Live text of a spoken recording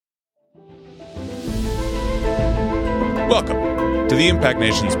Welcome to the Impact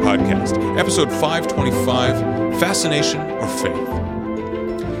Nations podcast, episode 525, Fascination or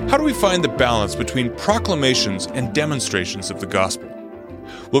Faith. How do we find the balance between proclamations and demonstrations of the gospel?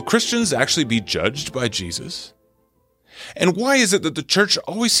 Will Christians actually be judged by Jesus? And why is it that the church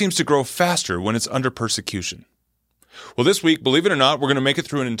always seems to grow faster when it's under persecution? Well, this week, believe it or not, we're going to make it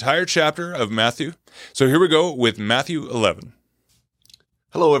through an entire chapter of Matthew. So here we go with Matthew 11.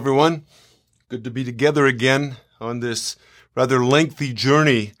 Hello, everyone. Good to be together again on this rather lengthy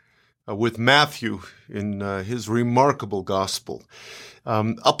journey with Matthew in his remarkable gospel.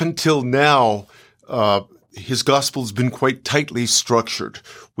 Up until now, his gospel has been quite tightly structured.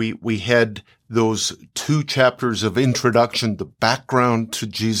 We had those 2 chapters of introduction, the background to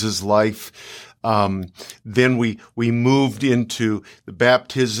Jesus' life. Then we moved into the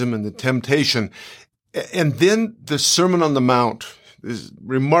baptism and the temptation. And then the Sermon on the Mount, this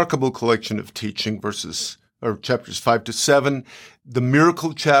remarkable collection of teaching, chapters 5 to 7, the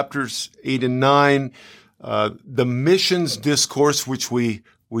miracle chapters 8 and 9, the missions discourse, which we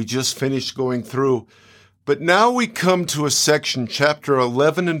just finished going through. But now we come to a section, chapter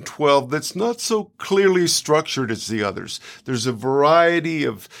 11 and 12, that's not so clearly structured as the others. There's a variety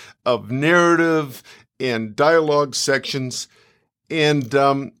of narrative and dialogue sections,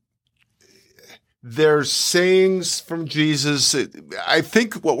 and there's sayings from Jesus. I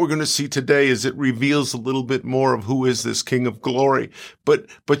think what we're going to see today is it reveals a little bit more of who is this King of Glory, but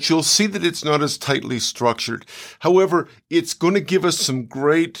you'll see that it's not as tightly structured. However, it's going to give us some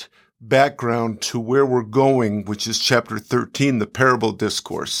great background to where we're going, which is chapter 13, the parable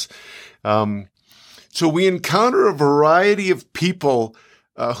discourse. So we encounter a variety of people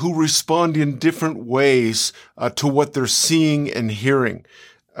who respond in different ways to what they're seeing and hearing.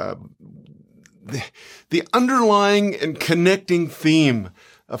 The underlying and connecting theme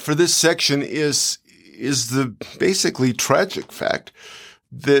for this section is the basically tragic fact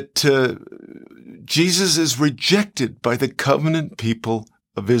that Jesus is rejected by the covenant people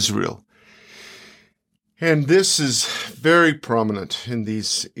of Israel. And this is very prominent in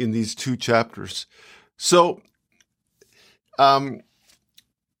these 2 chapters. So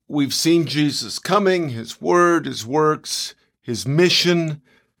we've seen Jesus coming, his word, his works, his mission,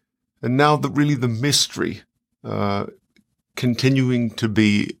 and now the mystery continuing to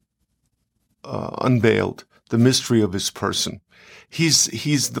be unveiled, the mystery of his person.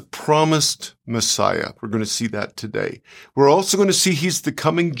 He's the promised Messiah. We're going to see that today. We're also going to see he's the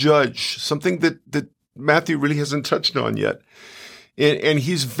coming judge, something that Matthew really hasn't touched on yet. And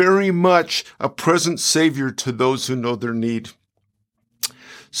he's very much a present Savior to those who know their need.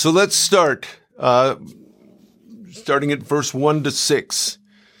 So let's start, starting at verse 1 to 6.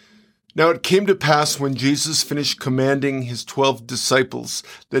 Now it came to pass when Jesus finished commanding his 12 disciples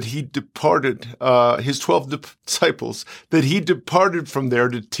that he departed from there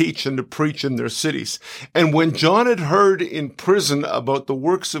to teach and to preach in their cities. And when John had heard in prison about the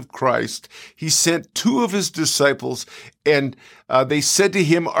works of Christ, he sent 2 of his disciples, and they said to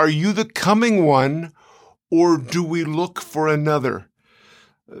him, "Are you the coming one, or do we look for another?"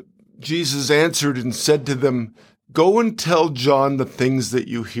 Jesus answered and said to them, "Go and tell John the things that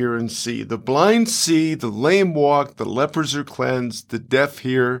you hear and see. The blind see, the lame walk, the lepers are cleansed, the deaf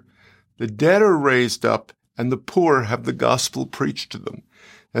hear, the dead are raised up, and the poor have the gospel preached to them.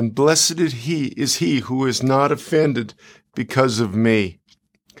 And blessed is he who is not offended because of me."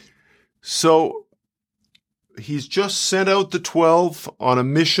 So he's just sent out the 12 on a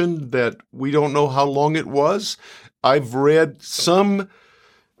mission that we don't know how long it was. I've read some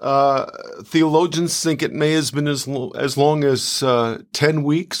theologians think it may have been as long as 10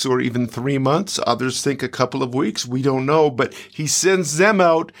 weeks or even 3 months. Others think a couple of weeks. We don't know, but he sends them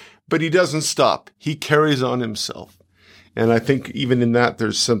out, but he doesn't stop. He carries on himself. And I think even in that,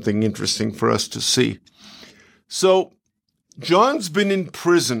 there's something interesting for us to see. So John's been in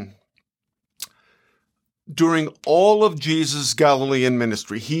prison during all of Jesus' Galilean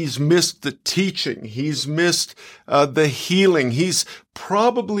ministry. He's missed the teaching. He's missed the healing. He's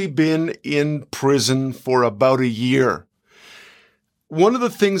probably been in prison for about a year. One of the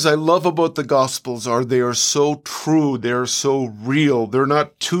things I love about the Gospels are they are so true. They're so real. They're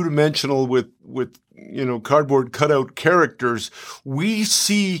not two-dimensional with cardboard cutout characters. We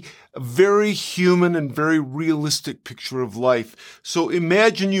see a very human and very realistic picture of life. So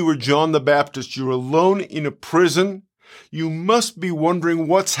imagine you were John the Baptist. You're alone in a prison. You must be wondering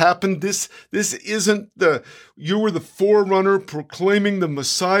what's happened. This isn't you were the forerunner proclaiming the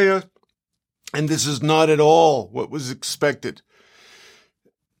Messiah, and this is not at all what was expected.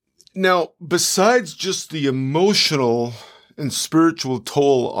 Now, besides just the emotional and spiritual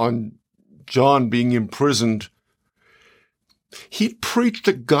toll on John being imprisoned, He preached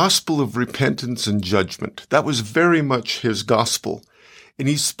a gospel of repentance and judgment. That was very much his gospel. And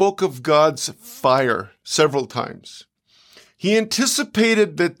he spoke of God's fire several times. He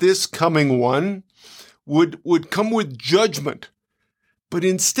anticipated that this coming one would come with judgment, but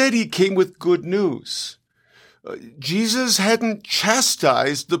instead he came with good news. Jesus hadn't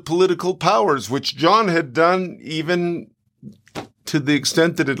chastised the political powers, which John had done even to the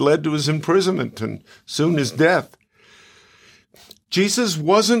extent that it led to his imprisonment and soon his death. Jesus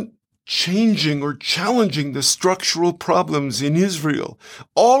wasn't changing or challenging the structural problems in Israel.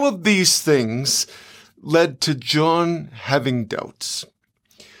 All of these things led to John having doubts.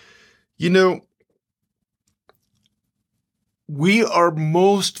 You know, we are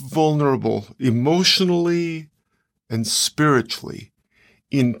most vulnerable emotionally and spiritually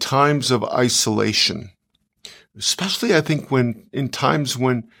in times of isolation, especially I think in times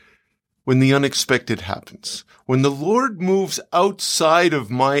when the unexpected happens. When the Lord moves outside of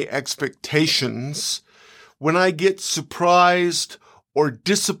my expectations, when I get surprised or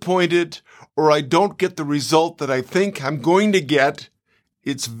disappointed or I don't get the result that I think I'm going to get,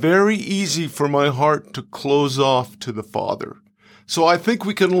 it's very easy for my heart to close off to the Father. So I think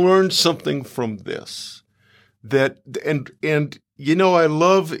we can learn something from this. And you know, I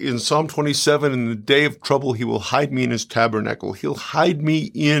love in Psalm 27, in the day of trouble, he will hide me in his tabernacle. He'll hide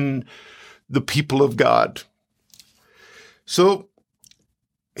me in the people of God. So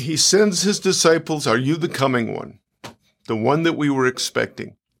he sends his disciples, are you the coming one? The one that we were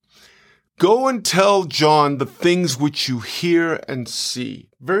expecting. Go and tell John the things which you hear and see.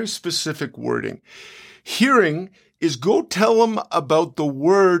 Very specific wording. Hearing is go tell him about the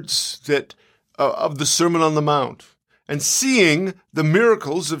words that of the Sermon on the Mount, and seeing the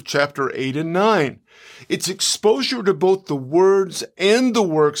miracles of chapter 8 and 9. It's exposure to both the words and the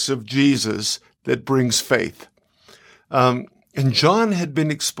works of Jesus that brings faith. And John had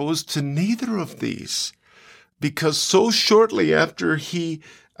been exposed to neither of these, because so shortly after he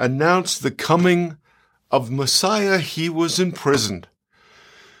announced the coming of Messiah, he was imprisoned.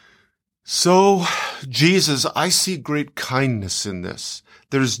 So, Jesus, I see great kindness in this.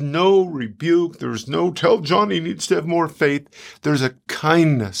 There's no rebuke. There's no tell John he needs to have more faith. There's a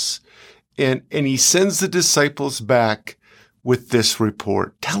kindness. And he sends the disciples back with this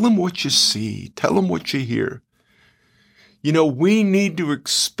report. Tell them what you see. Tell them what you hear. You know, we need to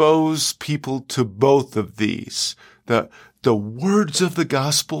expose people to both of these. The words of the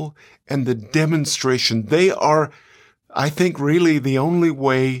gospel and the demonstration. They are, I think, really the only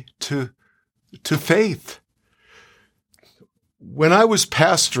way to faith. When I was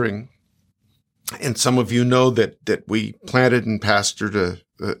pastoring, and some of you know that we planted and pastored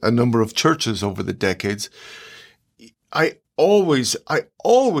a number of churches over the decades, I always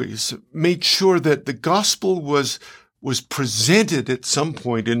made sure that the gospel was presented at some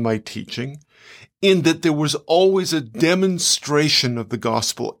point in my teaching, in that there was always a demonstration of the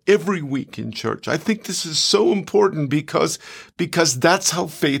gospel every week in church. I think this is so important because that's how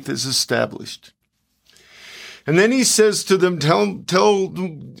faith is established. And then he says to them, tell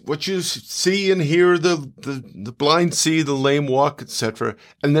what you see and hear, the blind see, the lame walk, etc.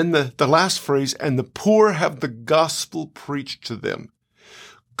 And then the last phrase, and the poor have the gospel preached to them.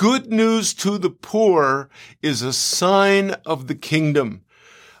 Good news to the poor is a sign of the kingdom,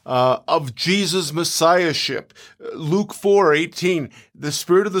 of Jesus' messiahship. Luke 4:18, the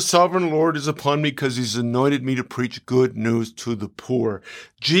Spirit of the Sovereign Lord is upon me because he's anointed me to preach good news to the poor.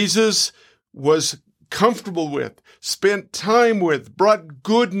 Jesus was comfortable with, spent time with, brought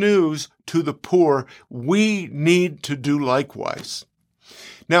good news to the poor. We need to do likewise.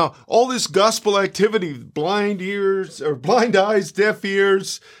 Now, all this gospel activity, blind eyes, deaf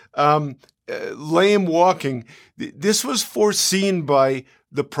ears, lame walking, this was foreseen by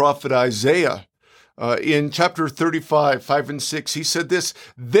the prophet Isaiah. In chapter 35, 5 and 6, he said this,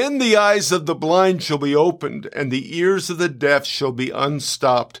 then the eyes of the blind shall be opened, and the ears of the deaf shall be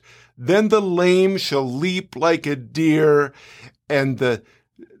unstopped. Then the lame shall leap like a deer, and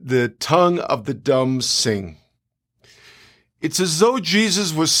the tongue of the dumb sing. It's as though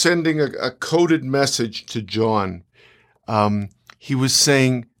Jesus was sending a coded message to John. He was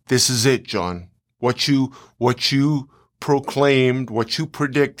saying, this is it, John. What you proclaimed, what you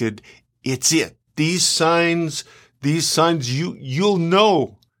predicted, it's it. These signs, you'll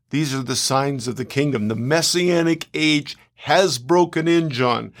know. These are the signs of the kingdom. The Messianic age has broken in,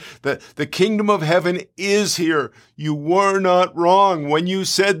 John. The kingdom of heaven is here. You were not wrong when you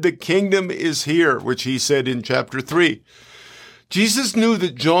said the kingdom is here, which he said in chapter 3. Jesus knew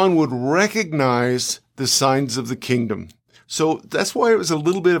that John would recognize the signs of the kingdom. So that's why it was a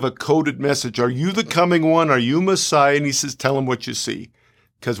little bit of a coded message. Are you the coming one? Are you Messiah? And he says, tell him what you see,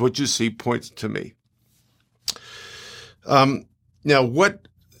 because what you see points to me. Now, what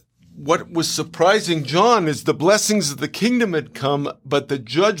was surprising John is the blessings of the kingdom had come, but the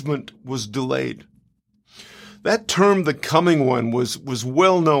judgment was delayed. That term, the coming one, was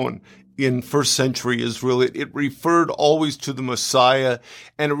well known in first century Israel. It referred always to the Messiah,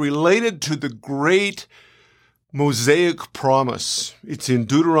 and it related to the great Mosaic promise. It's in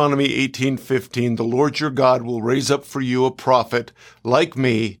Deuteronomy 18:15. The Lord your God will raise up for you a prophet like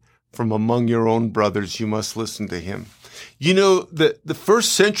me from among your own brothers. You must listen to him. You know, the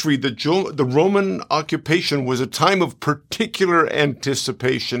first century, the Roman occupation was a time of particular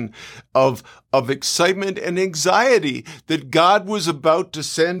anticipation, of excitement and anxiety that God was about to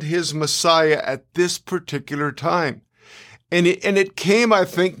send his Messiah at this particular time. And it came, I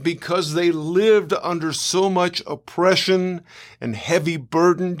think, because they lived under so much oppression and heavy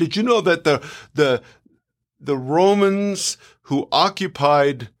burden. Did you know that the Romans who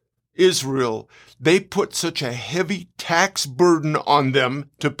occupied Israel, they put such a heavy tax burden on them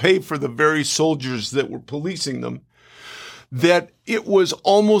to pay for the very soldiers that were policing them, that it was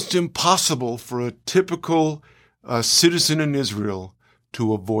almost impossible for a typical citizen in Israel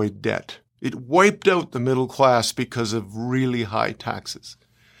to avoid debt. It wiped out the middle class because of really high taxes.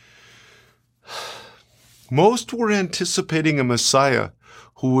 Most were anticipating a Messiah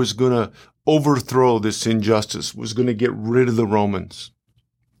who was going to overthrow this injustice, was going to get rid of the Romans.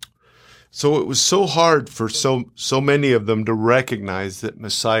 So it was so hard for so many of them to recognize that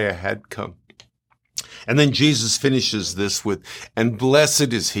Messiah had come. And then Jesus finishes this with, and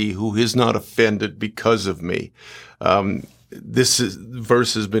blessed is he who is not offended because of me. This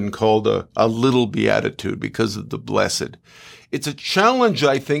verse has been called a little beatitude because of the blessed. It's a challenge,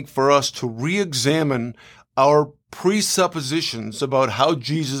 I think, for us to re-examine our presuppositions about how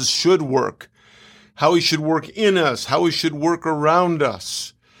Jesus should work, how he should work in us, how he should work around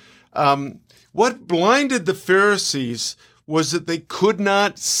us. What blinded the Pharisees was that they could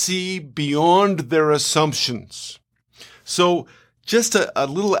not see beyond their assumptions. So just a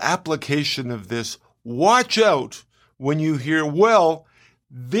little application of this. Watch out when you hear, well,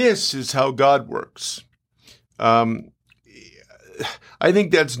 this is how God works. I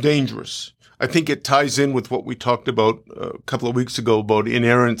think that's dangerous. I think it ties in with what we talked about a couple of weeks ago about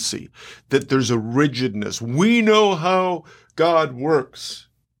inerrancy, that there's a rigidness. We know how God works.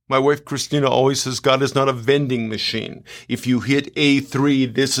 My wife, Christina, always says God is not a vending machine. If you hit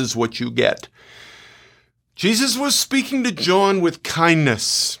A3, this is what you get. Jesus was speaking to John with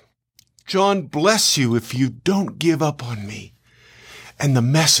kindness. John, bless you if you don't give up on me and the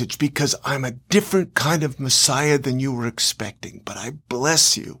message, because I'm a different kind of Messiah than you were expecting, but I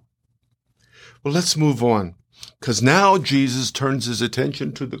bless you. Well, let's move on, because now Jesus turns his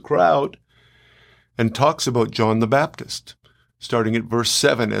attention to the crowd and talks about John the Baptist. Starting at verse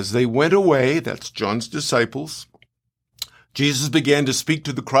 7, as they went away, that's John's disciples, Jesus began to speak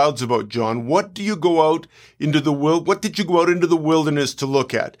to the crowds about John. What did you go out into the wilderness to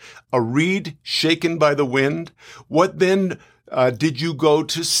look at? A reed shaken by the wind? What then did you go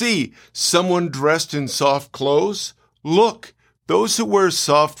to see? Someone dressed in soft clothes? Look, those who wear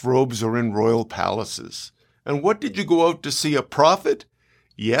soft robes are in royal palaces. And what did you go out to see? A prophet?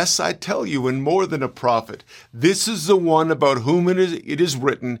 Yes, I tell you, and more than a prophet. This is the one about whom it is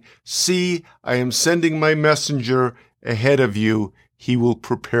written, see, I am sending my messenger ahead of you. He will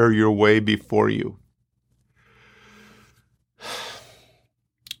prepare your way before you.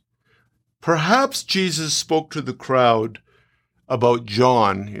 Perhaps Jesus spoke to the crowd about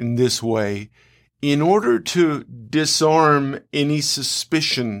John in this way in order to disarm any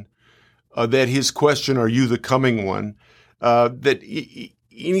suspicion that his question, are you the coming one,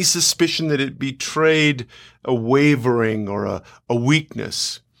 any suspicion that it betrayed a wavering or a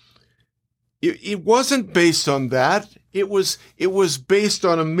weakness. It wasn't based on that. It was based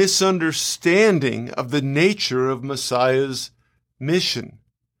on a misunderstanding of the nature of Messiah's mission.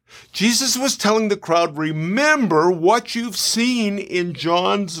 Jesus was telling the crowd, remember what you've seen in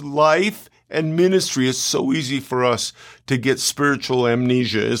John's life and ministry. It's so easy for us to get spiritual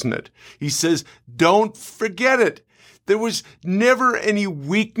amnesia, isn't it? He says, don't forget it. There was never any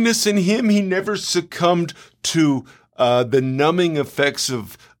weakness in him. He never succumbed to the numbing effects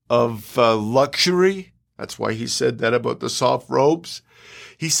of luxury. That's why he said that about the soft robes.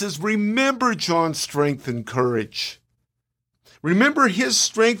 He says, remember John's strength and courage. Remember his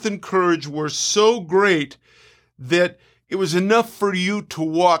strength and courage were so great that it was enough for you to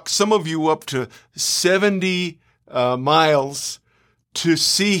walk, some of you up to 70 miles to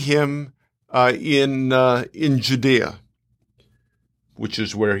see him in Judea. which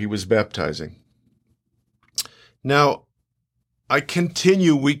is where he was baptizing. Now, I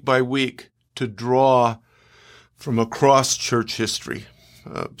continue week by week to draw from across church history.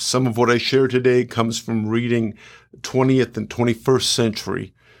 Some of what I share today comes from reading 20th and 21st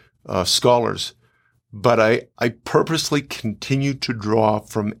century scholars, but I purposely continue to draw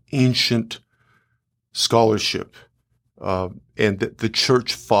from ancient scholarship and the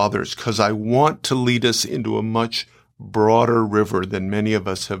church fathers, because I want to lead us into a much broader river than many of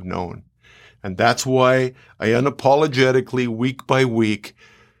us have known. And that's why I unapologetically, week by week,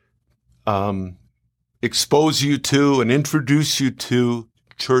 expose you to and introduce you to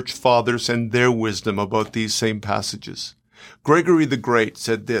church fathers and their wisdom about these same passages. Gregory the Great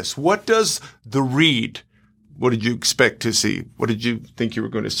said this: what does the reed, what did you expect to see? What did you think you were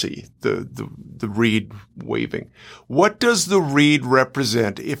going to see? The reed waving. What does the reed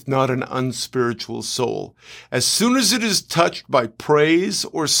represent, if not an unspiritual soul? As soon as it is touched by praise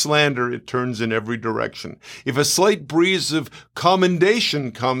or slander, it turns in every direction. If a slight breeze of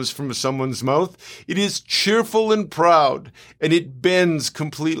commendation comes from someone's mouth, it is cheerful and proud, and it bends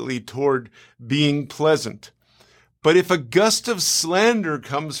completely toward being pleasant. But if a gust of slander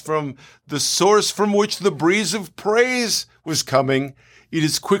comes from the source from which the breeze of praise was coming, it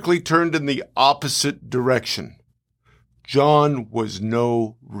is quickly turned in the opposite direction. John was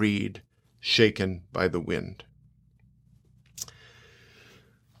no reed shaken by the wind.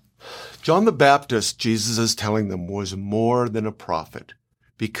 John the Baptist, Jesus is telling them, was more than a prophet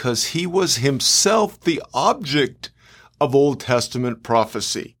because he was himself the object of Old Testament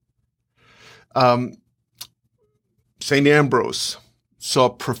prophecy. St. Ambrose saw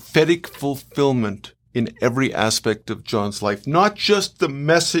prophetic fulfillment in every aspect of John's life, not just the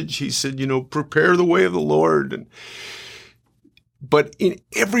message. He said, prepare the way of the Lord, but in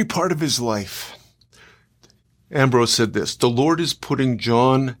every part of his life. Ambrose said this: the Lord is putting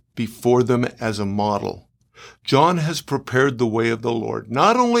John before them as a model. John has prepared the way of the Lord,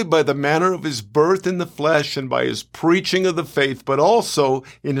 not only by the manner of his birth in the flesh and by his preaching of the faith, but also,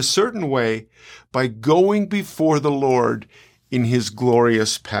 in a certain way, by going before the Lord in his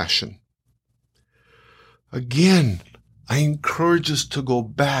glorious passion. Again, I encourage us to go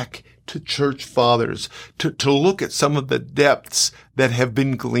back to church fathers, to look at some of the depths that have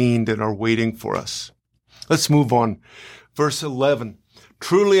been gleaned and are waiting for us. Let's move on. Verse 11.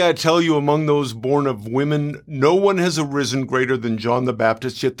 Truly I tell you, among those born of women, no one has arisen greater than John the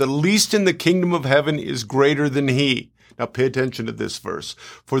Baptist, yet the least in the kingdom of heaven is greater than he. Now pay attention to this verse.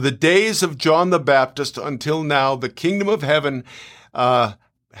 For the days of John the Baptist until now, the kingdom of heaven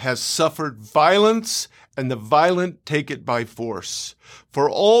has suffered violence, and the violent take it by force. For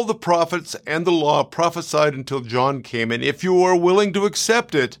all the prophets and the law prophesied until John came, and if you are willing to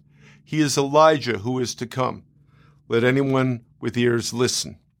accept it, he is Elijah who is to come. Let anyone with ears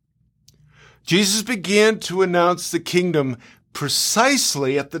listen. Jesus began to announce the kingdom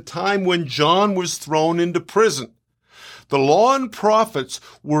precisely at the time when John was thrown into prison. The law and prophets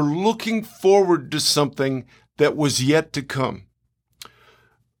were looking forward to something that was yet to come.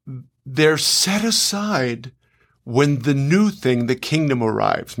 They're set aside when the new thing, the kingdom,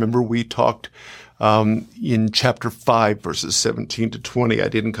 arrives. Remember, we talked in chapter 5, verses 17 to 20. I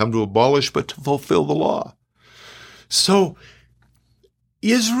didn't come to abolish, but to fulfill the law. So,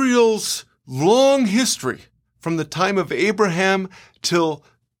 Israel's long history, from the time of Abraham till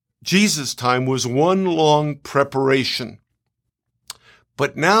Jesus' time, was one long preparation.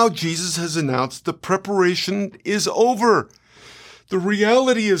 But now Jesus has announced the preparation is over. The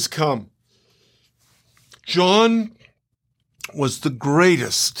reality has come. John was the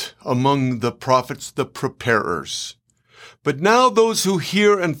greatest among the prophets, the preparers. But now those who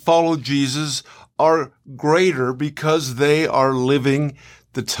hear and follow Jesus are greater because they are living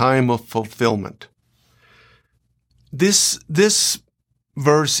the time of fulfillment. This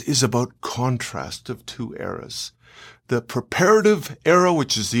verse is about contrast of two eras. The preparative era,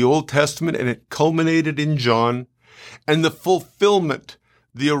 which is the Old Testament, and it culminated in John, and the fulfillment,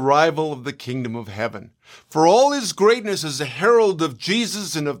 the arrival of the kingdom of heaven. For all his greatness as a herald of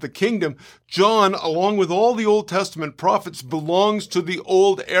Jesus and of the kingdom, John, along with all the Old Testament prophets, belongs to the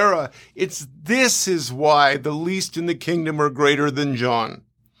old era. This is why the least in the kingdom are greater than John.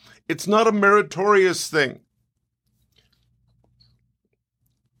 It's not a meritorious thing.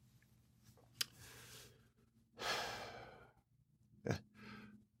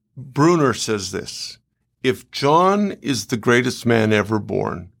 Brunner says this: if John is the greatest man ever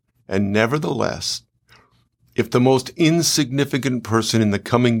born, and nevertheless, if the most insignificant person in the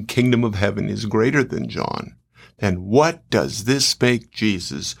coming kingdom of heaven is greater than John, And what does this make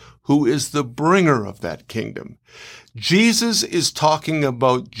Jesus, who is the bringer of that kingdom? Jesus is talking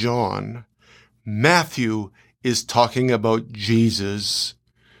about John. Matthew is talking about Jesus.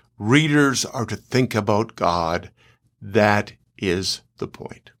 Readers are to think about God. That is the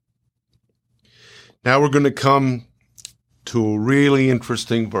point. Now we're going to come to a really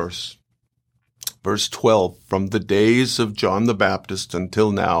interesting verse. Verse 12, from the days of John the Baptist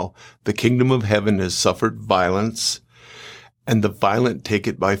until now, the kingdom of heaven has suffered violence, and the violent take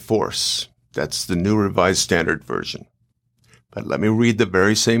it by force. That's the New Revised Standard Version. But let me read the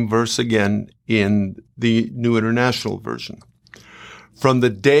very same verse again in the New International Version. From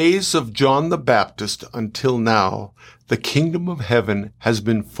the days of John the Baptist until now, the kingdom of heaven has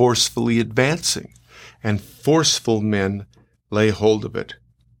been forcefully advancing, and forceful men lay hold of it.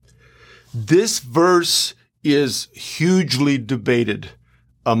 This verse is hugely debated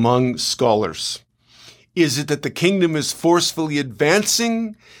among scholars. Is it that the kingdom is forcefully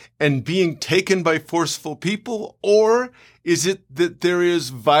advancing and being taken by forceful people, or is it that there is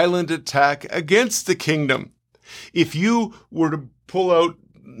violent attack against the kingdom? If you were to pull out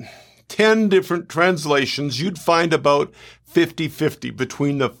 10 different translations, you'd find about 50-50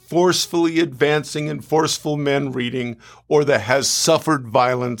 between the forcefully advancing and forceful men reading, or the has suffered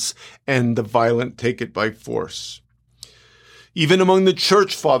violence and the violent take it by force. Even among the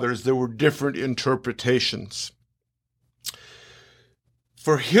church fathers, there were different interpretations.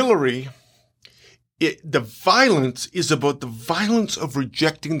 For Hilary, the violence is about the violence of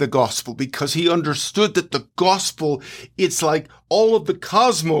rejecting the gospel, because he understood that the gospel, it's like all of the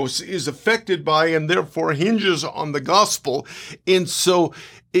cosmos is affected by and therefore hinges on the gospel. And so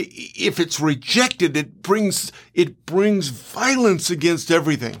if it's rejected, it brings violence against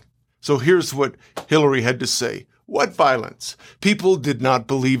everything. So here's what Hilary had to say. What violence? People did not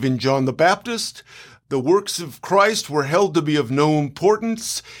believe in John the Baptist. The works of Christ were held to be of no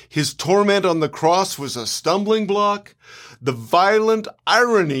importance. His torment on the cross was a stumbling block. The violent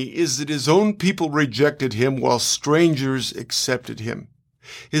irony is that his own people rejected him while strangers accepted him.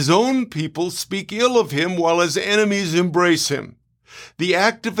 His own people speak ill of him while his enemies embrace him. The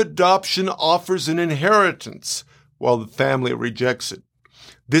act of adoption offers an inheritance while the family rejects it.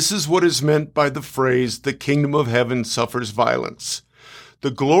 This is what is meant by the phrase, the kingdom of heaven suffers violence.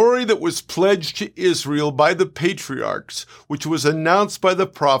 The glory that was pledged to Israel by the patriarchs, which was announced by the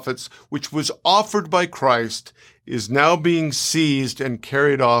prophets, which was offered by Christ, is now being seized and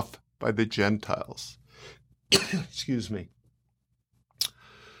carried off by the Gentiles. Excuse me.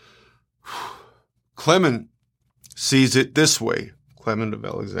 Clement sees it this way, Clement of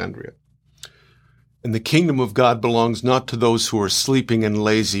Alexandria. And the kingdom of God belongs not to those who are sleeping and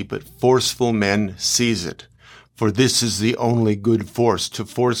lazy, but forceful men seize it. For this is the only good force, to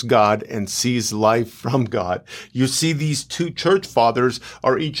force God and seize life from God. You see, these two church fathers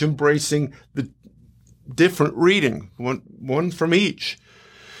are each embracing the different reading, one from each.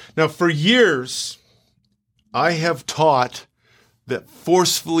 Now, for years, I have taught that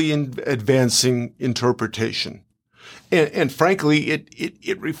forcefully advancing interpretation. And frankly,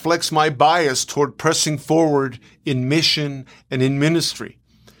 it reflects my bias toward pressing forward in mission and in ministry.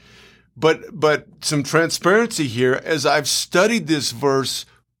 But some transparency here, as I've studied this verse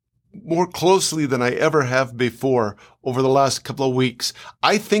more closely than I ever have before over the last couple of weeks,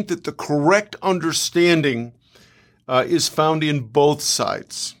 I think that the correct understanding is found in both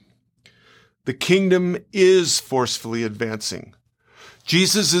sides. The kingdom is forcefully advancing.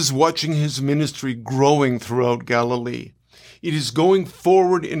 Jesus is watching his ministry growing throughout Galilee. It is going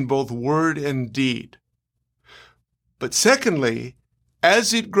forward in both word and deed. But secondly,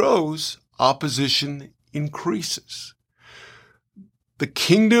 as it grows, opposition increases. The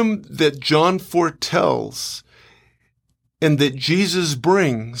kingdom that John foretells and that Jesus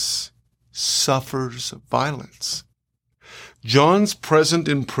brings suffers violence. John's present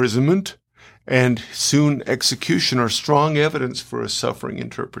imprisonment and soon execution are strong evidence for a suffering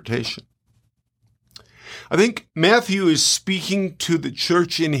interpretation. I think Matthew is speaking to the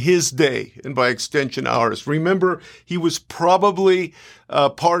church in his day, and by extension ours. Remember, he was probably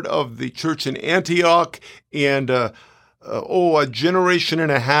part of the church in Antioch, and a generation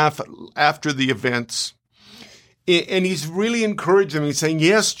and a half after the events. And he's really encouraging them. He's saying,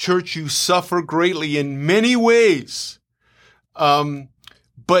 yes, church, you suffer greatly in many ways.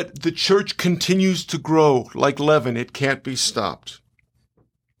 But the church continues to grow like leaven. It can't be stopped.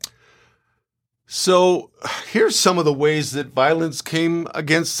 So here's some of the ways that violence came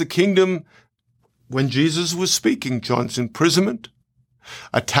against the kingdom when Jesus was speaking. John's imprisonment.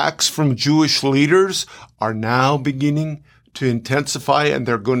 Attacks from Jewish leaders are now beginning to intensify, and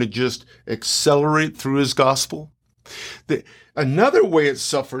they're going to just accelerate through his gospel. Another way it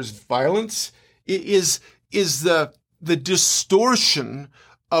suffers violence is the distortion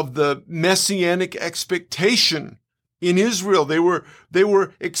of the messianic expectation in Israel. They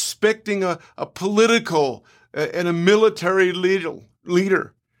were expecting a political and a military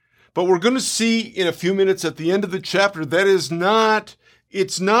leader. But we're going to see in a few minutes at the end of the chapter that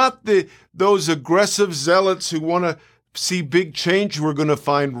it's not those aggressive zealots who want to see big change who are going to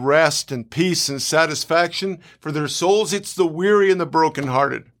find rest and peace and satisfaction for their souls. It's the weary and the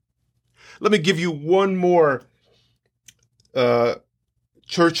brokenhearted. Let me give you one more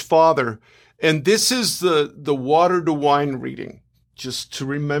church father, and this is the water to wine reading. Just to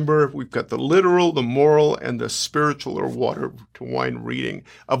remember, we've got the literal, the moral, and the spiritual or water to wine reading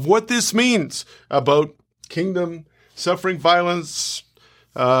of what this means about kingdom, suffering violence,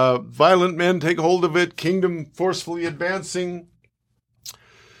 violent men take hold of it, kingdom forcefully advancing.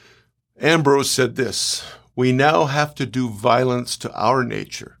 Ambrose said this: "We now have to do violence to our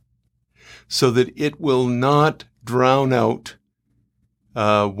nature so that it will not drown out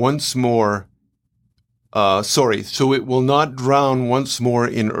so it will not drown once more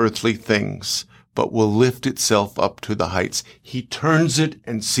in earthly things, but will lift itself up to the heights." He turns it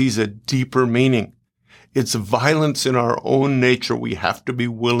and sees a deeper meaning. It's violence in our own nature we have to be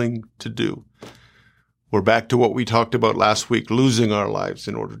willing to do. We're back to what we talked about last week, losing our lives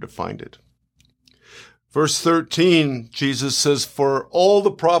in order to find it. Verse 13, Jesus says, "For all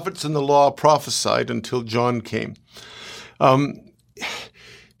the prophets and the law prophesied until John came."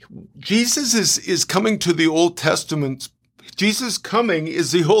 Jesus is coming to the Old Testament. Jesus coming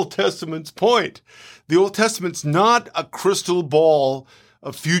is the Old Testament's point. The Old Testament's not a crystal ball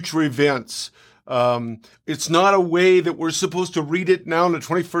of future events. It's not a way that we're supposed to read it now in the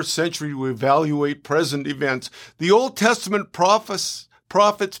 21st century to evaluate present events. The Old Testament prophets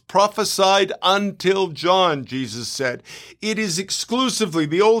prophesied until John, Jesus said. It is exclusively,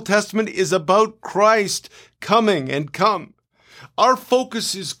 the Old Testament is about Christ coming and come. Our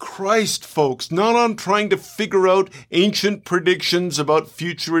focus is Christ, folks, not on trying to figure out ancient predictions about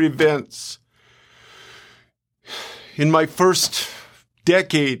future events. In my first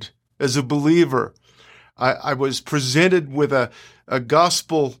decade as a believer, I was presented with a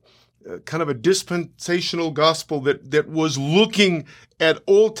gospel, kind of a dispensational gospel that was looking at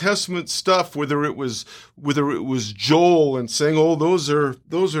Old Testament stuff, whether it was Joel and saying, "Oh, those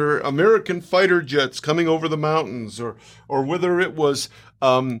are American fighter jets coming over the mountains," or whether it was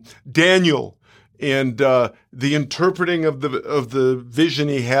Daniel and the interpreting of the vision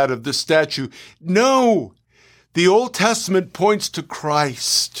he had of the statue. No, the Old Testament points to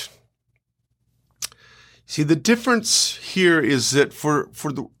Christ. See, the difference here is that for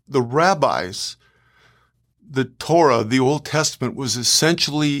the rabbis, the Torah, the Old Testament, was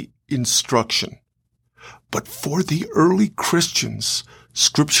essentially instruction. But for the early Christians,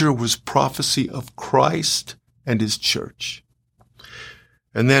 Scripture was prophecy of Christ and his church.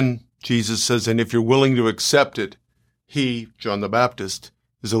 And then Jesus says, "And if you're willing to accept it, he, John the Baptist,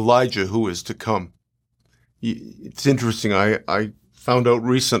 is Elijah who is to come." It's interesting. I found out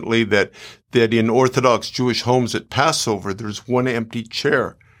recently that in Orthodox Jewish homes at Passover, there's one empty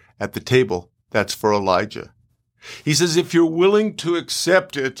chair at the table. That's for Elijah. He says, if you're willing to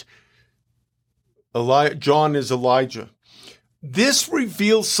accept it, John is Elijah. This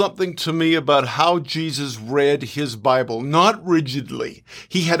reveals something to me about how Jesus read his Bible, not rigidly.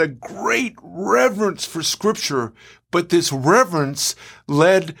 He had a great reverence for Scripture, but this reverence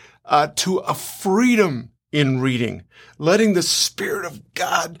led to a freedom in reading, letting the Spirit of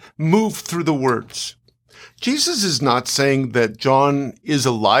God move through the words. Jesus is not saying that John is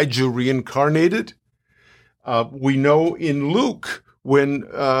Elijah reincarnated. We know in Luke when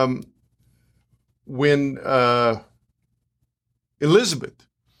Elizabeth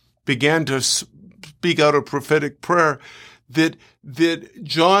began to speak out a prophetic prayer, that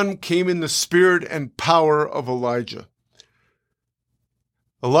John came in the spirit and power of Elijah.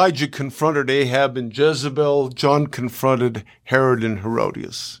 Elijah confronted Ahab and Jezebel. John confronted Herod and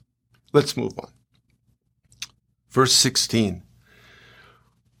Herodias. Let's move on. Verse 16.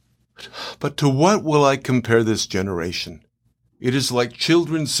 "But to what will I compare this generation? It is like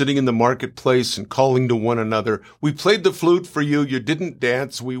children sitting in the marketplace and calling to one another. We played the flute for you, you didn't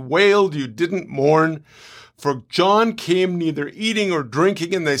dance. We wailed, you didn't mourn. For John came neither eating or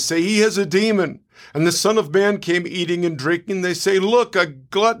drinking, and they say he has a demon. And the Son of Man came eating and drinking. They say, look, a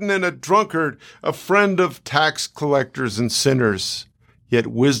glutton and a drunkard, a friend of tax collectors and sinners. Yet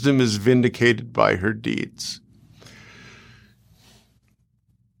wisdom is vindicated by her deeds."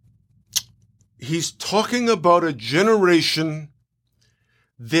 he's talking about a generation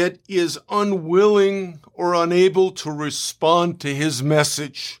that is unwilling or unable to respond to his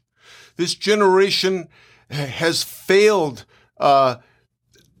message. This generation has failed to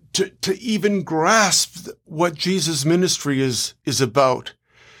even grasp what Jesus' ministry is about.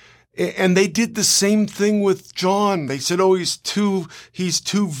 And they did the same thing with John. They said, oh, he's too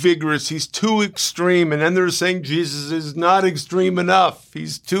vigorous. He's too extreme. And then they're saying Jesus is not extreme enough.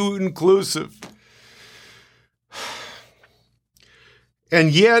 He's too inclusive.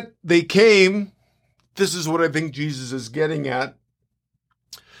 And yet they came. This is what I think Jesus is getting at.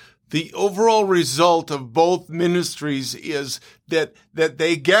 The overall result of both ministries is that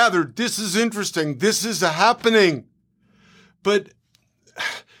they gathered. This is interesting. This is happening. But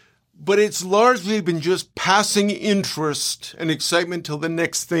it's largely been just passing interest and excitement till the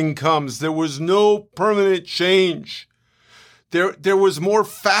next thing comes. There was no permanent change. There was more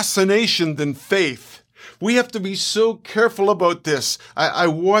fascination than faith. We have to be so careful about this. I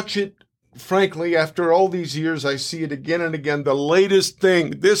watch it, frankly, after all these years, I see it again and again. The latest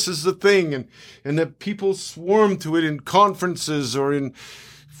thing, this is the thing. And that people swarm to it in conferences or in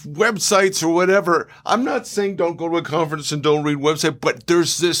websites or whatever. I'm not saying don't go to a conference and don't read website, but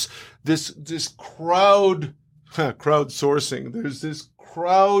there's this crowdsourcing. There's this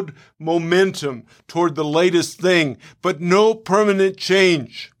crowd momentum toward the latest thing, but no permanent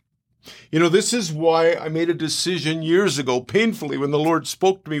change. You know, this is why I made a decision years ago, painfully, when the Lord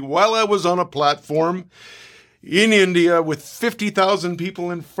spoke to me while I was on a platform in India with 50,000 people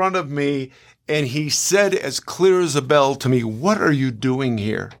in front of me. And he said as clear as a bell to me, "What are you doing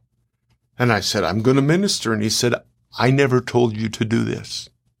here?" And I said, "I'm going to minister." And he said, "I never told you to do this."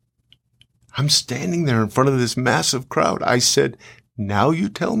 I'm standing there in front of this massive crowd. I said, "Now you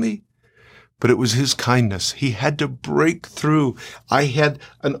tell me?" But it was his kindness. He had to break through. I had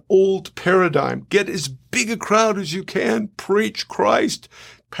an old paradigm. Get as big a crowd as you can. Preach Christ.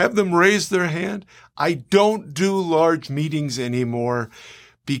 Have them raise their hand. I don't do large meetings anymore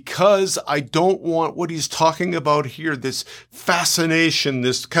because I don't want what he's talking about here, this fascination,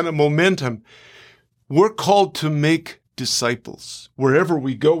 this kind of momentum. We're called to make disciples wherever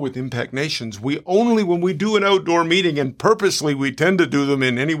we go with Impact Nations. When we do an outdoor meeting, and purposely we tend to do them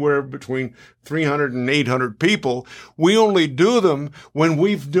in anywhere between 300 and 800 people, we only do them when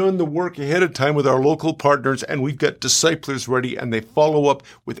we've done the work ahead of time with our local partners and we've got disciplers ready and they follow up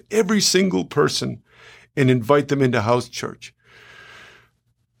with every single person and invite them into house church.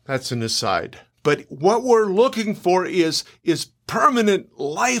 That's an aside. But what we're looking for is permanent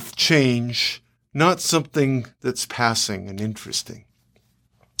life change, not something that's passing and interesting.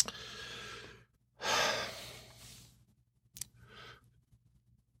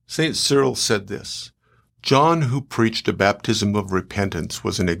 St. Cyril said this: John, who preached a baptism of repentance,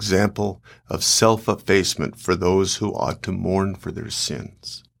 was an example of self-effacement for those who ought to mourn for their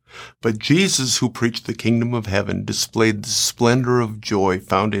sins. But Jesus, who preached the kingdom of heaven, displayed the splendor of joy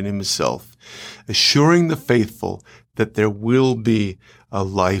found in himself, assuring the faithful that there will be a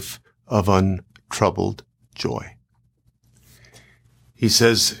life of untroubled joy. He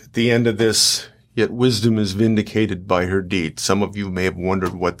says at the end of this, "Yet wisdom is vindicated by her deeds." Some of you may have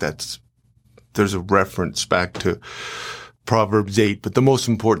wondered what that's. There's a reference back to Proverbs 8, but the most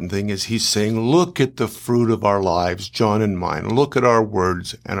important thing is he's saying, look at the fruit of our lives, John and mine. Look at our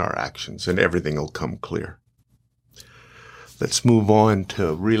words and our actions, and everything will come clear. Let's move on to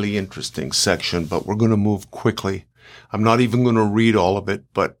a really interesting section, but we're going to move quickly. I'm not even going to read all of it,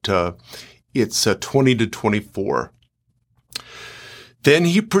 but it's 20 to 24. Then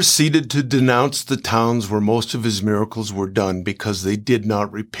he proceeded to denounce the towns where most of his miracles were done because they did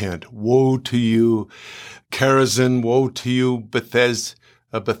not repent. Woe to you, Chorazin! Woe to you, Bethsaida,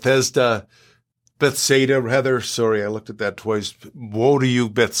 rather. Sorry, I looked at that twice. Woe to you,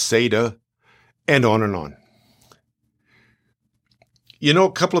 Bethsaida, and on and on. You know,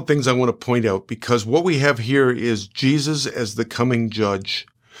 a couple of things I want to point out, because what we have here is Jesus as the coming judge.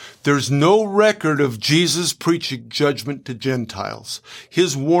 There's no record of Jesus preaching judgment to Gentiles.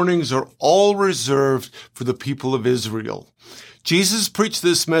 His warnings are all reserved for the people of Israel. Jesus preached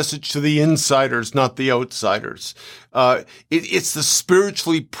this message to the insiders, not the outsiders. It's the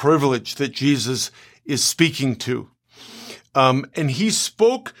spiritually privileged that Jesus is speaking to. And he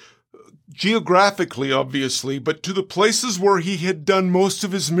spoke geographically, obviously, but to the places where he had done most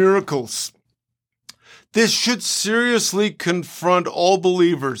of his miracles. This should seriously confront all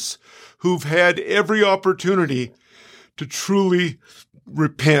believers who've had every opportunity to truly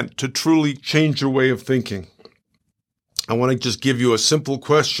repent, to truly change your way of thinking. I want to just give you a simple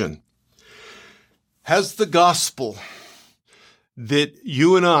question. Has the gospel, that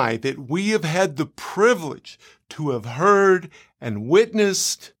you and I, that we have had the privilege to have heard and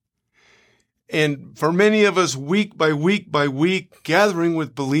witnessed, and for many of us, week by week by week, gathering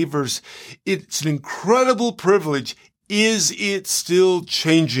with believers, it's an incredible privilege. Is it still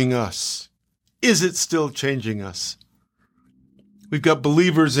changing us? Is it still changing us? We've got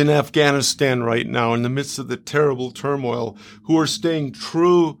believers in Afghanistan right now in the midst of the terrible turmoil who are staying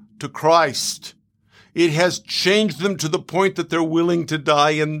true to Christ. It has changed them to the point that they're willing to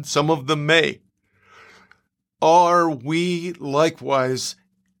die, and some of them may. Are we likewise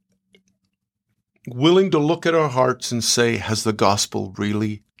willing to look at our hearts and say, has the gospel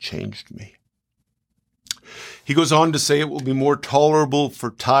really changed me? He goes on to say it will be more tolerable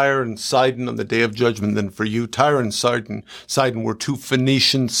for Tyre and Sidon on the day of judgment than for you. Tyre and Sidon were two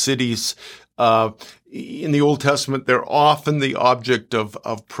Phoenician cities. In the Old Testament, they're often the object of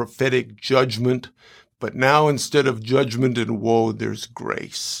prophetic judgment. But now instead of judgment and woe, there's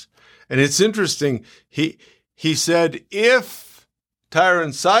grace. And it's interesting. He said, if Tyre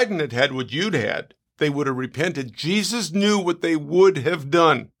and Sidon had had what you'd had, they would have repented. Jesus knew what they would have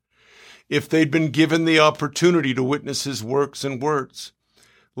done if they'd been given the opportunity to witness his works and words.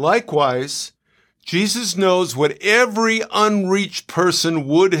 Likewise, Jesus knows what every unreached person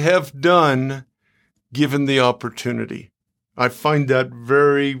would have done given the opportunity. I find that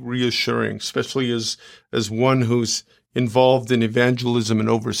very reassuring, especially as one who's involved in evangelism and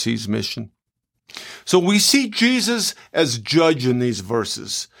overseas mission. So we see Jesus as judge in these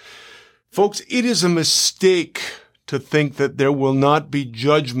verses. Folks, it is a mistake to think that there will not be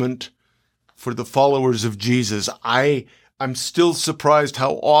judgment for the followers of Jesus. I'm still surprised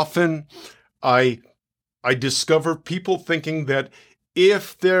how often I discover people thinking that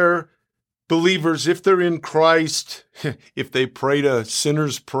if they're believers, if they're in Christ, if they prayed a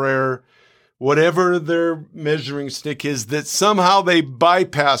sinner's prayer, whatever their measuring stick is, that somehow they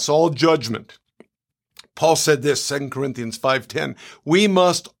bypass all judgment. Paul said this, 2 Corinthians 5:10, we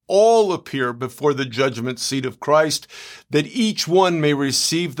must all appear before the judgment seat of Christ, that each one may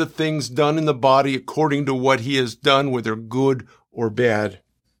receive the things done in the body according to what he has done, whether good or bad.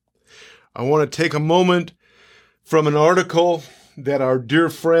 I want to take a moment from an article that our dear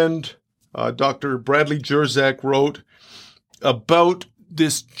friend, Dr. Bradley Jersak, wrote about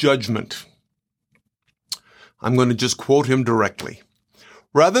this judgment. I'm going to just quote him directly.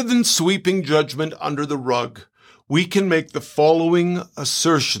 Rather than sweeping judgment under the rug, we can make the following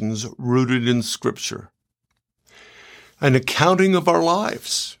assertions rooted in Scripture. An accounting of our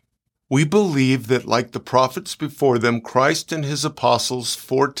lives. We believe that, like the prophets before them, Christ and his apostles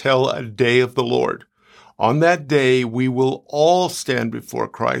foretell a day of the Lord. On that day, we will all stand before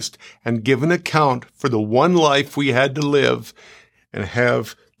Christ and give an account for the one life we had to live and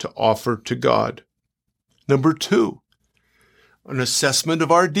have to offer to God. Number 2, an assessment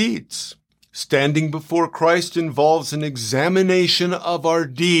of our deeds. Standing before Christ involves an examination of our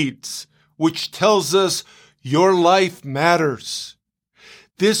deeds, which tells us your life matters.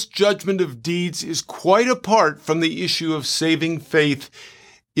 This judgment of deeds is quite apart from the issue of saving faith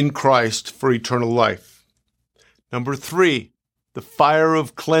in Christ for eternal life. Number 3, the fire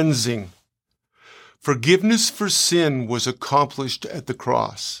of cleansing. Forgiveness for sin was accomplished at the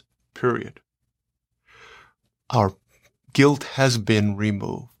cross, period. Our guilt has been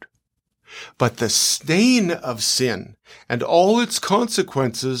removed. But the stain of sin and all its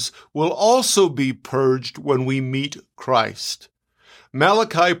consequences will also be purged when we meet Christ.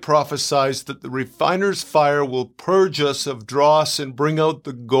 Malachi prophesies that the refiner's fire will purge us of dross and bring out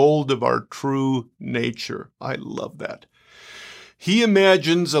the gold of our true nature. I love that. He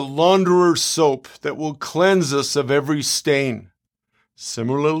imagines a launderer's soap that will cleanse us of every stain.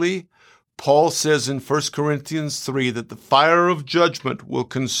 Similarly, Paul says in 1 Corinthians 3 that the fire of judgment will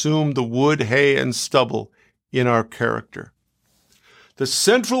consume the wood, hay, and stubble in our character. The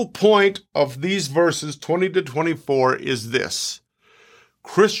central point of these verses 20 to 24 is this.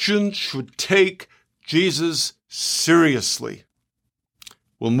 Christians should take Jesus seriously.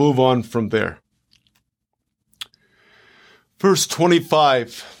 We'll move on from there. Verse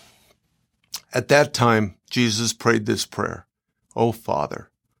 25. At that time, Jesus prayed this prayer. O Father,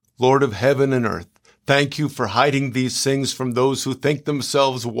 Lord of heaven and earth, thank you for hiding these things from those who think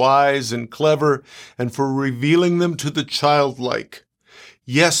themselves wise and clever, and for revealing them to the childlike.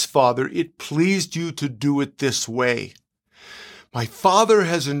 Yes, Father, it pleased you to do it this way. My Father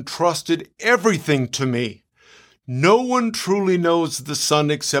has entrusted everything to me. No one truly knows the Son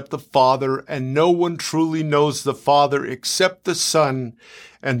except the Father, and no one truly knows the Father except the Son,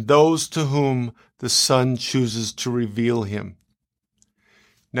 and those to whom the Son chooses to reveal him.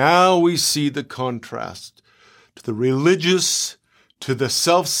 Now we see the contrast to the religious To the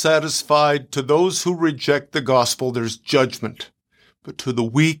self-satisfied, to those who reject the gospel, there's judgment. But to the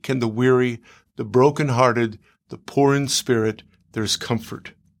weak and the weary, the brokenhearted, the poor in spirit, there's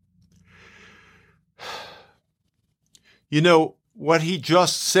comfort. You know, what he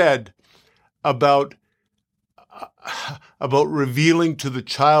just said about revealing to the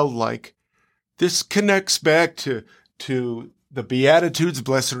childlike, this connects back to the Beatitudes.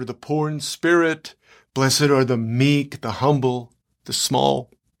 Blessed are the poor in spirit. Blessed are the meek, the humble, the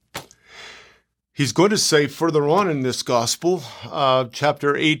small. He's going to say further on in this gospel,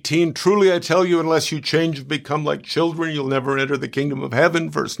 chapter 18, truly I tell you, unless you change and become like children, you'll never enter the kingdom of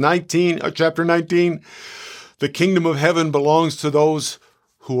heaven. Chapter 19, the kingdom of heaven belongs to those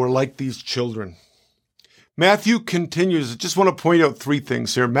who are like these children. Matthew continues, I just want to point out three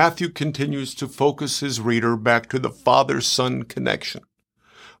things here. Matthew continues to focus his reader back to the Father-Son connection.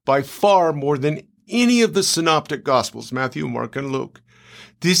 By far more than any of the synoptic gospels, Matthew, Mark, and Luke.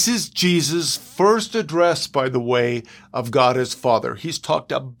 This is Jesus' first address, by the way, of God as Father. He's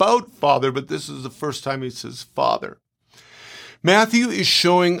talked about Father, but this is the first time he says Father. Matthew is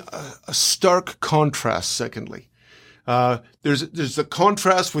showing a stark contrast, secondly. There's a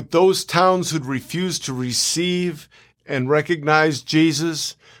contrast with those towns who'd refused to receive and recognize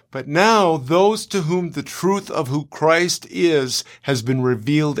Jesus, but now those to whom the truth of who Christ is has been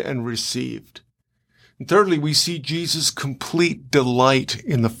revealed and received. And thirdly, we see Jesus' complete delight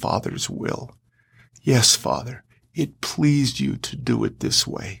in the Father's will. Yes, Father, it pleased you to do it this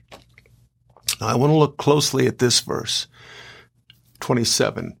way. Now, I want to look closely at this verse,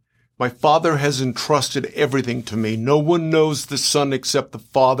 27. My Father has entrusted everything to me. No one knows the Son except the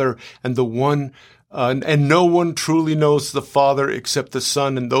Father, and no one truly knows the Father except the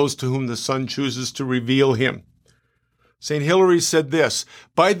Son and those to whom the Son chooses to reveal him. St. Hilary said this,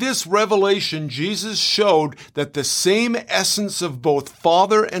 by this revelation, Jesus showed that the same essence of both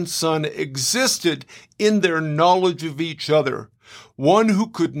Father and Son existed in their knowledge of each other. One who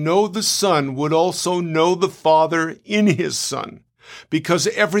could know the Son would also know the Father in his Son, because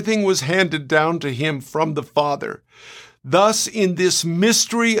everything was handed down to him from the Father. Thus, in this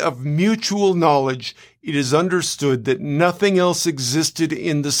mystery of mutual knowledge, it is understood that nothing else existed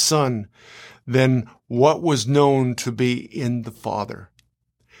in the Son than what was known to be in the Father.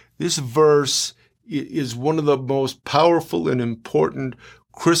 This verse is one of the most powerful and important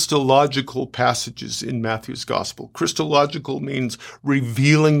Christological passages in Matthew's Gospel. Christological means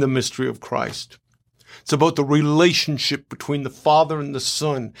revealing the mystery of Christ. It's about the relationship between the Father and the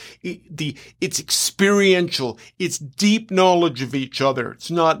Son. It's experiential. It's deep knowledge of each other.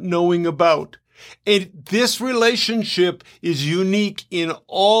 It's not knowing about. And this relationship is unique in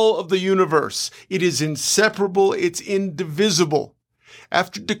all of the universe. It is inseparable. It's indivisible.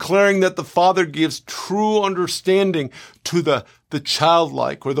 After declaring that the Father gives true understanding to the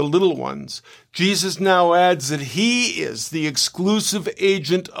childlike or the little ones, Jesus now adds that he is the exclusive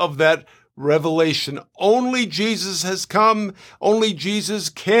agent of that revelation. Only Jesus has come, only Jesus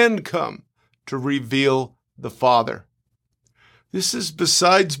can come to reveal the Father. This is,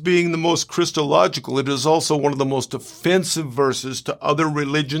 besides being the most Christological, it is also one of the most offensive verses to other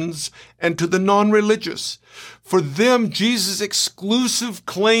religions and to the non-religious. For them, Jesus' exclusive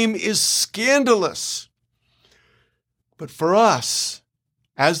claim is scandalous. But for us,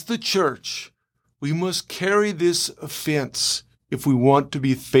 as the church, we must carry this offense if we want to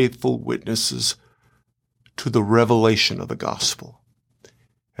be faithful witnesses to the revelation of the gospel.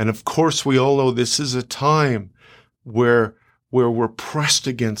 And of course, we all know this is a time where we're pressed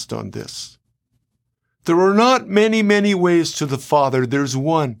against on this. There are not many ways to the Father. There's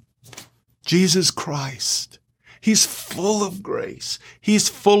one, Jesus Christ. He's full of grace. He's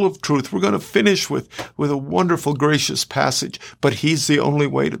full of truth. We're going to finish with a wonderful, gracious passage, but he's the only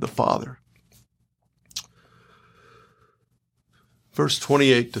way to the Father. Verse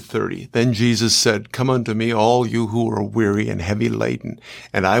 28 to 30, then Jesus said, come unto me, all you who are weary and heavy laden,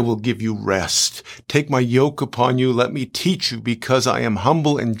 and I will give you rest. Take my yoke upon you, let me teach you, because I am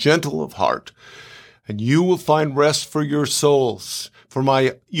humble and gentle of heart, and you will find rest for your souls. For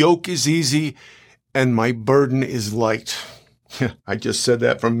my yoke is easy, and my burden is light. I just said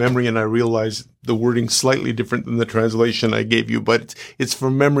that from memory, and I realize the wording's slightly different than the translation I gave you, but it's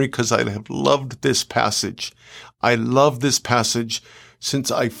from memory because I have loved this passage. I love this passage since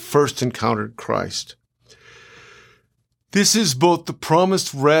I first encountered Christ. This is both the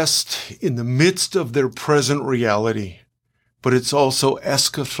promised rest in the midst of their present reality, but it's also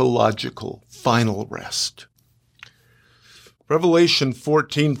eschatological, final rest. Revelation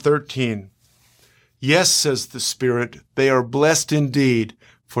 14:13. Yes, says the Spirit, they are blessed indeed,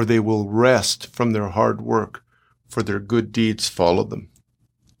 for they will rest from their hard work, for their good deeds follow them.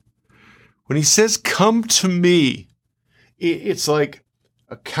 When he says, come to me, it's like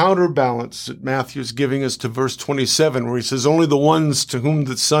a counterbalance that Matthew is giving us to verse 27, where he says, only the ones to whom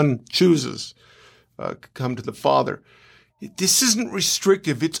the Son chooses come to the Father. This isn't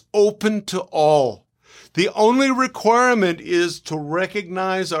restrictive. It's open to all. The only requirement is to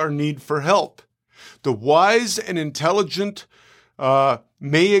recognize our need for help. The wise and intelligent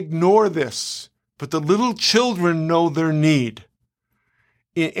may ignore this, but the little children know their need.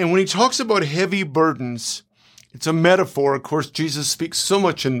 And when he talks about heavy burdens, it's a metaphor. Of course, Jesus speaks so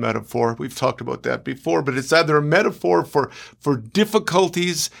much in metaphor. We've talked about that before, but it's either a metaphor for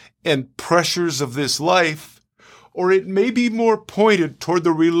difficulties and pressures of this life, or it may be more pointed toward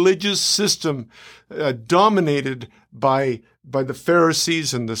the religious system dominated by the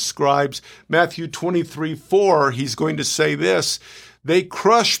Pharisees and the scribes. Matthew 23:4, he's going to say this: they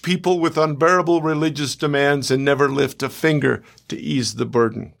crush people with unbearable religious demands and never lift a finger to ease the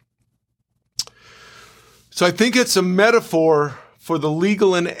burden. So I think it's a metaphor for the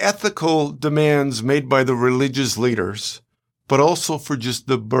legal and ethical demands made by the religious leaders, but also for just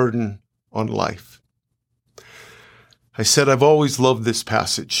the burden on life. I said I've always loved this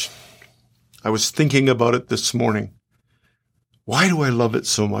passage. I was thinking about it this morning. Why do I love it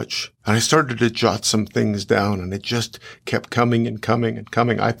so much? And I started to jot some things down, and it just kept coming and coming and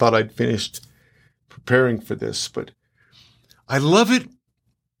coming. I thought I'd finished preparing for this, but I love it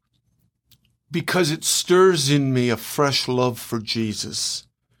because it stirs in me a fresh love for Jesus.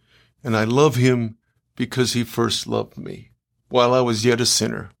 And I love him because he first loved me while I was yet a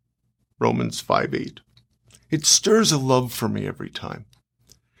sinner. Romans 5:8. It stirs a love for me every time.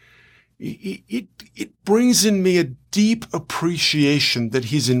 It brings in me a deep appreciation that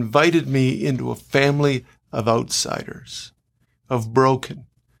he's invited me into a family of outsiders, of broken.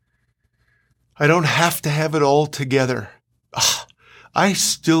 I don't have to have it all together. I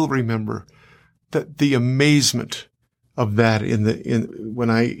still remember the amazement of that when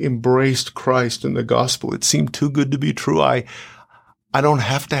I embraced Christ and the gospel. It seemed too good to be true. I don't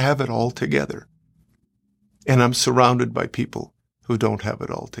have to have it all together. And I'm surrounded by people who don't have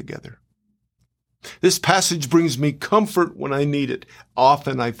it all together. This passage brings me comfort when I need it.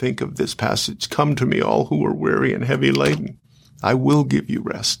 Often I think of this passage, come to me all who are weary and heavy laden. I will give you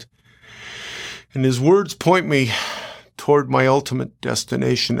rest. And his words point me toward my ultimate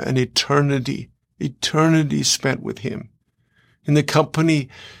destination, an eternity spent with him in the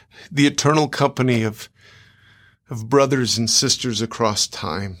eternal company of brothers and sisters across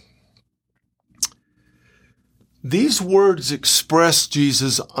time. These words express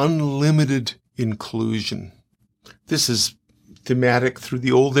Jesus' unlimited inclusion. This is thematic through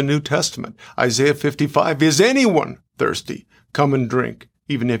the Old and New Testament. Isaiah 55, is anyone thirsty? Come and drink,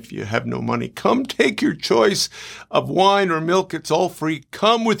 even if you have no money. Come take your choice of wine or milk. It's all free.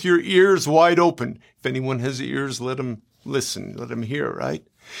 Come with your ears wide open. If anyone has ears, let him listen. Let him hear, right?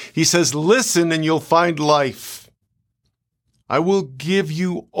 He says, listen and you'll find life. I will give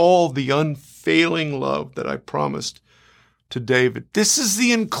you all the unfailing love that I promised to David. This is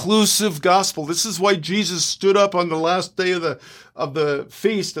the inclusive gospel. This is why Jesus stood up on the last day of the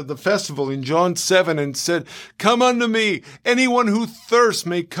feast, of the festival in John 7 and said, come unto me. Anyone who thirsts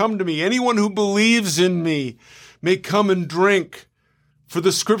may come to me. Anyone who believes in me may come and drink. For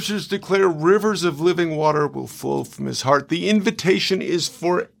the scriptures declare rivers of living water will flow from his heart. The invitation is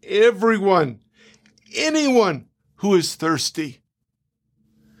for everyone, anyone who is thirsty.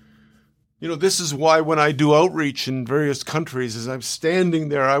 You know, this is why when I do outreach in various countries, as I'm standing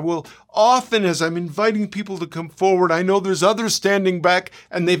there, I will often, as I'm inviting people to come forward, I know there's others standing back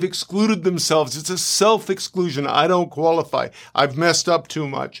and they've excluded themselves. It's a self-exclusion. I don't qualify. I've messed up too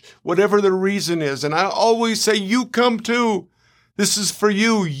much. Whatever the reason is. And I always say, you come too. This is for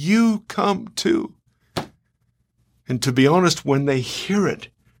you. You come too. And to be honest, when they hear it,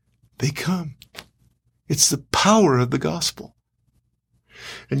 they come. It's the power of the gospel.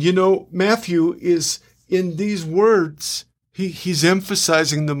 And you know, Matthew is, in these words, he's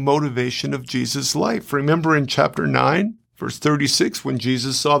emphasizing the motivation of Jesus' life. Remember in chapter 9, verse 36, when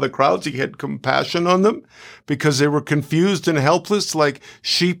Jesus saw the crowds, he had compassion on them because they were confused and helpless like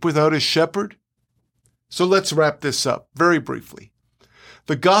sheep without a shepherd. So let's wrap this up very briefly.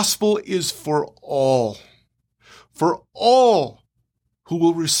 The gospel is for all who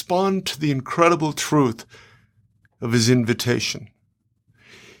will respond to the incredible truth of his invitation.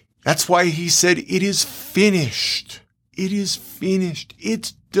 That's why he said, it is finished. It is finished.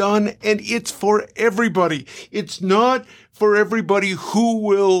 It's done, and it's for everybody. It's not for everybody who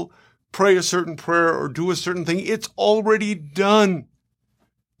will pray a certain prayer or do a certain thing. It's already done.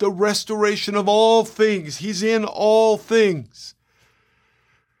 the restoration of all things. He's in all things.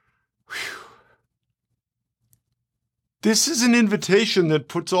 Whew. This is an invitation that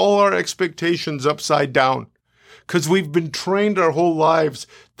puts all our expectations upside down, because we've been trained our whole lives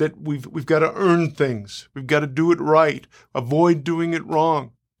that we've got to earn things. We've got to do it right, avoid doing it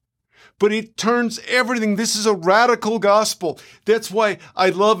wrong. But it turns everything. This is a radical gospel. That's why I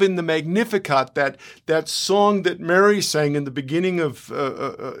love in the Magnificat, that song that Mary sang in the beginning of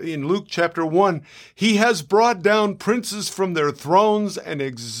in Luke chapter 1. He has brought down princes from their thrones and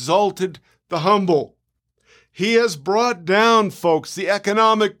exalted the humble. He has brought down, folks, the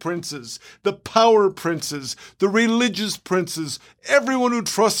economic princes, the power princes, the religious princes, everyone who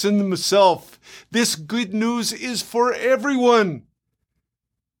trusts in himself. This good news is for everyone.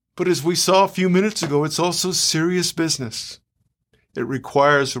 But as we saw a few minutes ago, it's also serious business. It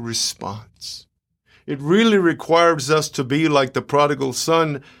requires a response. It really requires us to be like the prodigal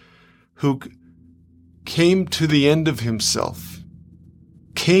son who came to the end of himself,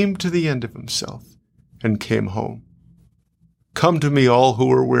 and came home. Come to me, all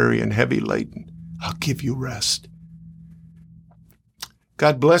who are weary and heavy laden. I'll give you rest.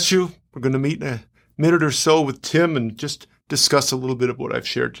 God bless you. We're going to meet in a minute or so with Tim and just discuss a little bit of what I've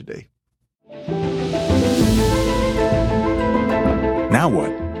shared today. Now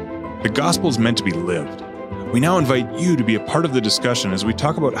what? The gospel is meant to be lived. We now invite you to be a part of the discussion as we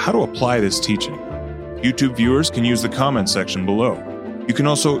talk about how to apply this teaching. YouTube viewers can use the comments section below. You can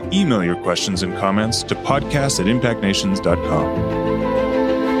also email your questions and comments to podcast@impactnations.com.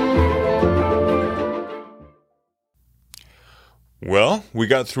 Well, we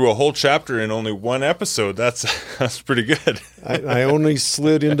got through a whole chapter in only one episode. That's pretty good. I only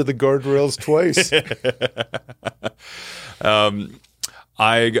slid into the guardrails twice.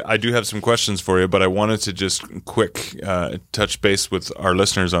 I do have some questions for you, but I wanted to just quick touch base with our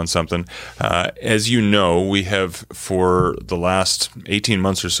listeners on something. As you know, we have for the last 18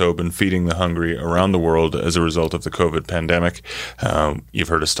 months or so been feeding the hungry around the world as a result of the COVID pandemic. You've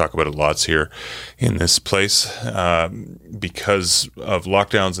heard us talk about it lots here in this place. Because of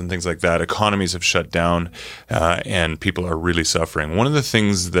lockdowns and things like that, economies have shut down and people are really suffering. One of the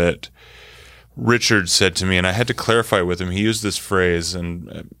things that Richard said to me, and I had to clarify with him, he used this phrase,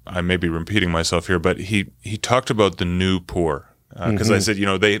 and I may be repeating myself here, but he talked about the new poor. Because I said,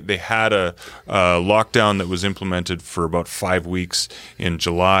 they had a lockdown that was implemented for about 5 weeks in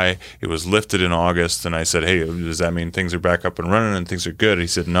July. It was lifted in August. And I said, hey, does that mean things are back up and running and things are good? He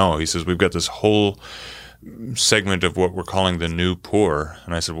said, no. He says, we've got this whole segment of what we're calling the new poor.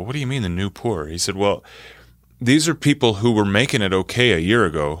 And I said, well, what do you mean the new poor? He said, well, these are people who were making it okay a year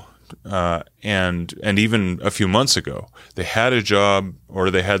ago. And even a few months ago, they had a job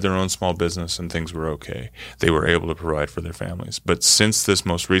or they had their own small business and things were okay. They were able to provide for their families. But since this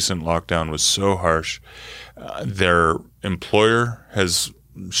most recent lockdown was so harsh, their employer has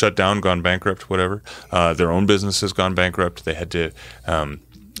shut down, gone bankrupt, whatever. Their own business has gone bankrupt. They had to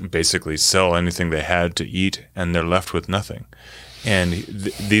basically sell anything they had to eat, and they're left with nothing. And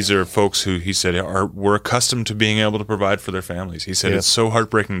these are folks who, he said, were accustomed to being able to provide for their families. He said, It's so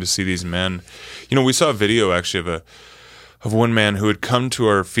heartbreaking to see these men. We saw a video actually of one man who had come to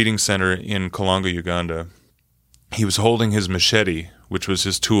our feeding center in Kalonga, Uganda. He was holding his machete, which was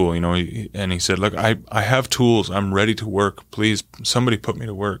his tool, and he said, look, I have tools. I'm ready to work. Please, somebody put me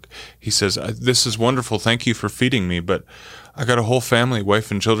to work. He says, this is wonderful. Thank you for feeding me, but I got a whole family,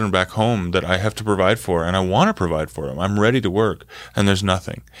 wife and children back home that I have to provide for, and I want to provide for them. I'm ready to work, and there's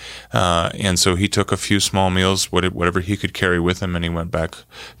nothing. And so he took a few small meals, whatever he could carry with him, and he went back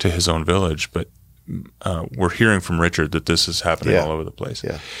to his own village. But we're hearing from Richard that this is happening all over the place.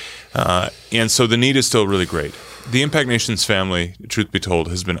 Yeah. And so the need is still really great. The Impact Nations family, truth be told,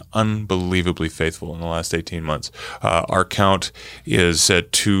 has been unbelievably faithful in the last 18 months. Our count is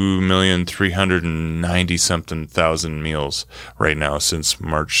at 2,390,000 meals right now since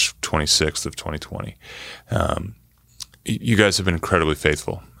March 26th of 2020. You guys have been incredibly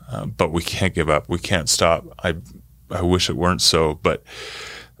faithful, but we can't give up. We can't stop. I wish it weren't so, but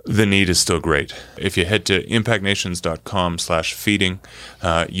the need is still great. If you head to impactnations.com/feeding,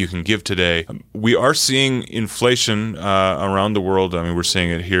 you can give today. We are seeing inflation around the world. I mean, we're seeing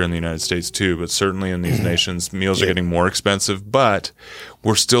it here in the United States too, but certainly in these nations, meals are getting more expensive. But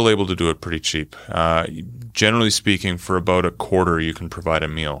we're still able to do it pretty cheap. Generally speaking, for about a quarter, you can provide a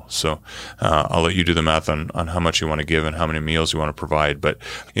meal. So I'll let you do the math on how much you want to give and how many meals you want to provide. But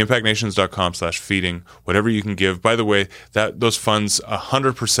impactnations.com/feeding, whatever you can give. By the way, those funds,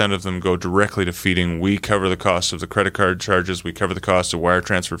 100% of them go directly to feeding. We cover the cost of the credit card charges. We cover the cost of wire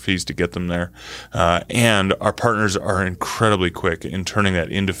transfer fees to get them there. And our partners are incredibly quick in turning that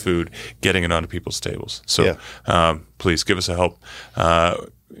into food, getting it onto people's tables. So please give us a help.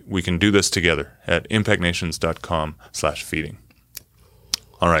 We can do this together at impactnations.com/feeding.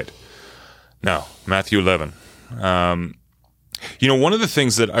 All right. Now, Matthew 11. One of the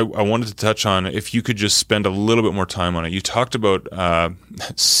things that I wanted to touch on, if you could just spend a little bit more time on it, you talked about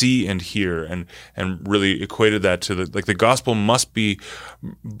see and hear, and really equated that to the gospel must be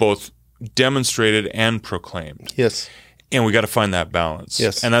both demonstrated and proclaimed. Yes. And we got to find that balance.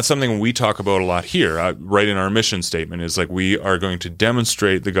 Yes. And that's something we talk about a lot here, right in our mission statement, is we are going to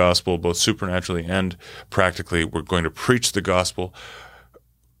demonstrate the gospel both supernaturally and practically. We're going to preach the gospel.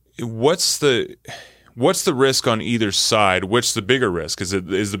 What's the risk on either side? What's the bigger risk? Is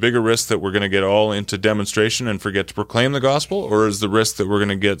the bigger risk that we're going to get all into demonstration and forget to proclaim the gospel? Or is the risk that we're going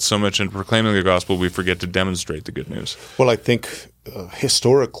to get so much into proclaiming the gospel we forget to demonstrate the good news? Well, I think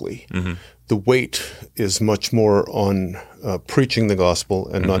historically, the weight is much more on preaching the gospel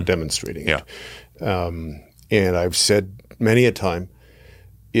and not demonstrating it. And I've said many a time,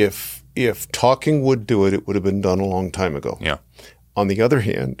 if talking would do it, it would have been done a long time ago. Yeah. On the other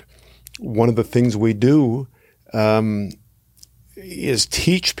hand, one of the things we do is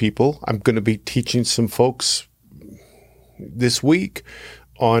teach people. I'm going to be teaching some folks this week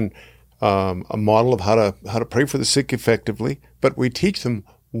on a model of how to pray for the sick effectively. But we teach them,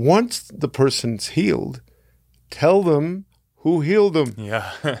 once the person's healed, tell them who healed them.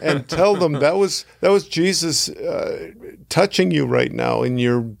 Yeah. And tell them that was Jesus touching you right now in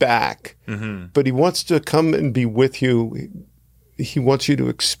your back. But he wants to come and be with you. He wants you to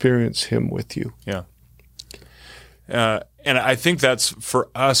experience him with you. Yeah. And I think that's, for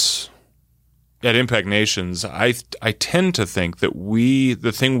us at Impact Nations, I tend to think that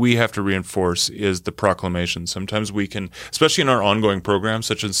the thing we have to reinforce is the proclamation. Sometimes we can, especially in our ongoing programs,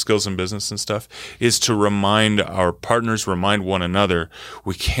 such as Skills in Business and stuff, is to remind our partners, remind one another,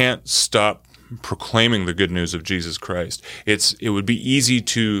 we can't stop proclaiming the good news of Jesus Christ. It would be easy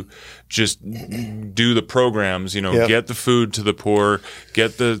to just do the programs, get the food to the poor,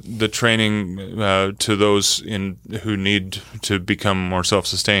 get the training to those who need to become more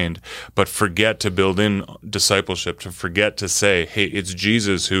self-sustained, but forget to build in discipleship, to forget to say, hey, it's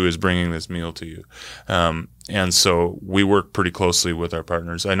Jesus who is bringing this meal to you. And so we work pretty closely with our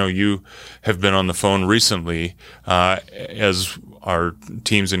partners. I know you have been on the phone recently as our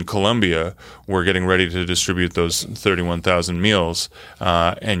teams in Colombia were getting ready to distribute those 31,000 meals.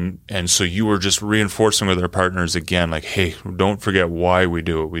 And so you were just reinforcing with our partners again, hey, don't forget why we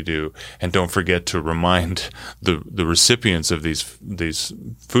do what we do. And don't forget to remind the recipients of these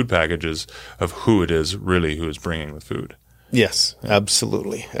food packages of who it is really who is bringing the food. Yes,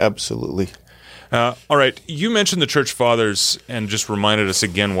 absolutely. Absolutely. All right. You mentioned the Church Fathers and just reminded us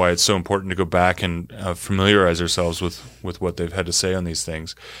again why it's so important to go back and familiarize ourselves with what they've had to say on these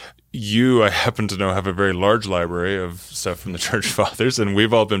things. You, I happen to know, have a very large library of stuff from the Church Fathers, and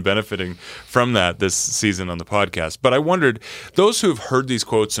we've all been benefiting from that this season on the podcast. But I wondered, those who have heard these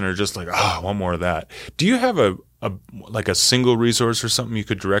quotes and are just I want more of that, do you have a single resource or something you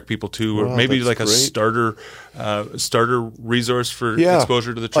could direct people to, or maybe a great starter resource for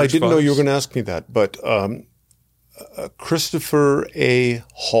exposure to the Church Fathers? I didn't know you were going to ask me that, but Christopher A.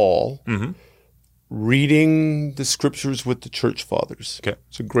 Hall, Reading the Scriptures with the Church Fathers. Okay.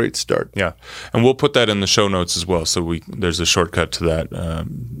 It's a great start. Yeah. And we'll put that in the show notes as well, so there's a shortcut to that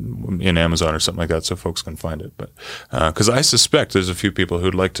in Amazon or something like that, so folks can find it. But because I suspect there's a few people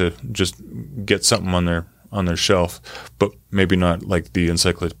who'd like to just get something on their shelf, but maybe not like the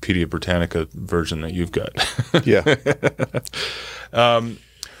Encyclopedia Britannica version that you've got. Yeah. All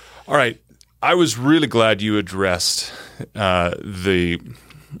right. I was really glad you addressed the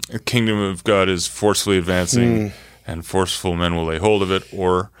kingdom of God is forcefully advancing and forceful men will lay hold of it,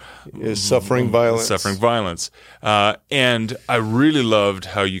 or is suffering violence. And I really loved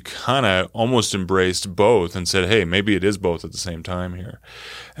how you kind of almost embraced both and said, hey, maybe it is both at the same time here.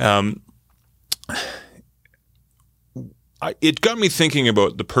 It got me thinking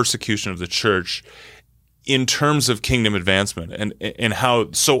about the persecution of the church in terms of kingdom advancement and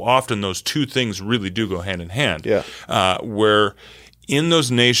how so often those two things really do go hand in hand. Yeah. Where in those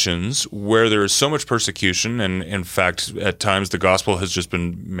nations where there is so much persecution, and in fact, at times the gospel has just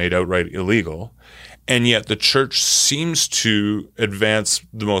been made outright illegal, And yet the church seems to advance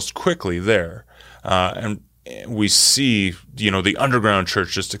the most quickly there. And we see, the underground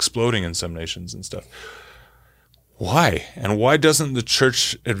church just exploding in some nations and stuff. Why? And why doesn't the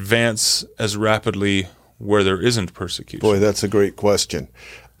church advance as rapidly where there isn't persecution? Boy, that's a great question,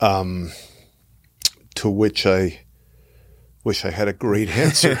 to which I wish I had a great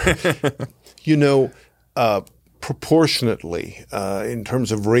answer. Proportionately, in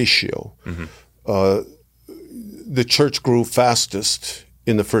terms of ratio, the church grew fastest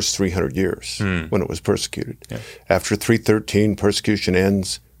in the first 300 years when it was persecuted. Yeah. After 313, persecution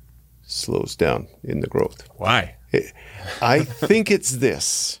ends, slows down in the growth. Why? I think it's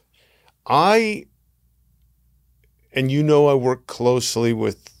this. I work closely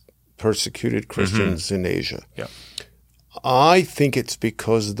with persecuted Christians in Asia. Yeah. I think it's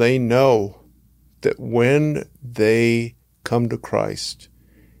because they know that when they come to Christ,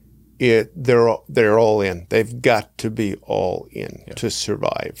 they're all in. They've got to be all in to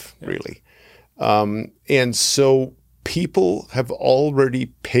survive, really. And so people have already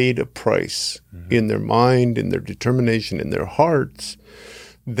paid a price in their mind, in their determination, in their hearts,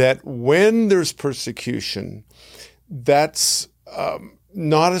 that when there's persecution, that's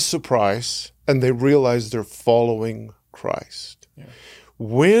not a surprise, and they realize they're following Christ. Yeah.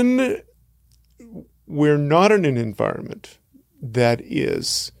 When we're not in an environment that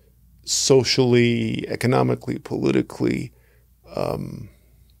is socially, economically, politically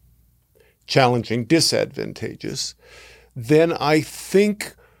challenging, disadvantageous, then I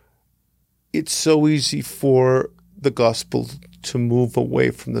think it's so easy for the gospel to move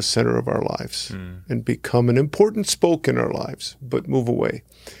away from the center of our lives and become an important spoke in our lives, but move away.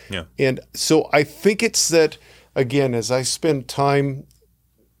 Yeah. And so I think it's that, again, as I spend time,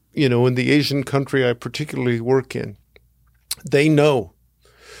 in the Asian country I particularly work in, they know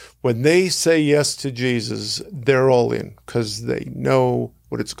when they say yes to Jesus, they're all in because they know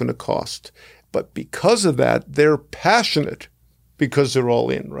what it's going to cost. But because of that, they're passionate because they're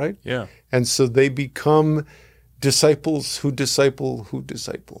all in, right? Yeah. And so they become disciples who disciple who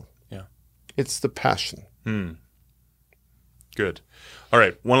disciple. Yeah. It's the passion. Good. All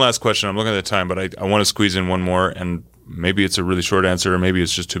right. One last question. I'm looking at the time, but I want to squeeze in one more, and maybe it's a really short answer, or maybe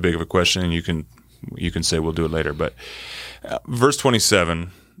it's just too big of a question, and you can say we'll do it later. But verse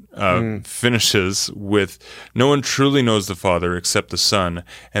 27 finishes with, "No one truly knows the Father except the Son,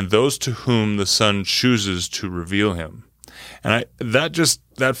 and those to whom the Son chooses to reveal him." And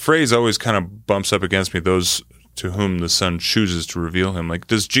that phrase always kind of bumps up against me, those to whom the Son chooses to reveal him. Like,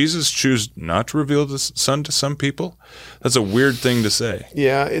 does Jesus choose not to reveal the Son to some people? That's a weird thing to say.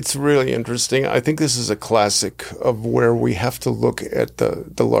 Yeah, it's really interesting. I think this is a classic of where we have to look at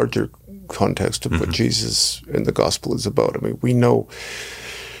the larger context of what Jesus and the gospel is about. I mean, we know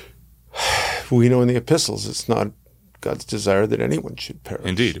in the epistles it's not God's desire that anyone should perish.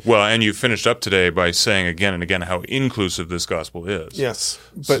 Indeed. Well, and you finished up today by saying again and again how inclusive this gospel is. Yes,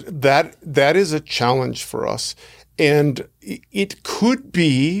 but that is a challenge for us. And it could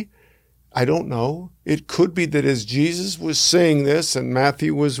be, I don't know, it could be that as Jesus was saying this and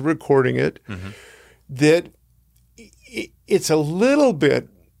Matthew was recording it, that it's a little bit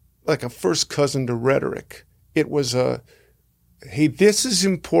like a first cousin to rhetoric. It was hey, this is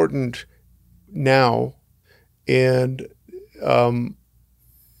important now, and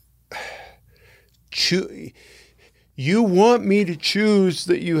you want me to choose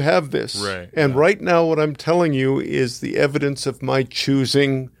that you have this. Right. And right now what I'm telling you is the evidence of my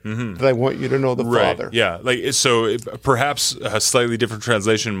choosing that I want you to know the Father. Yeah. So perhaps a slightly different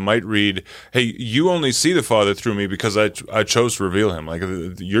translation might read, "Hey, you only see the Father through me because I chose to reveal him. Like,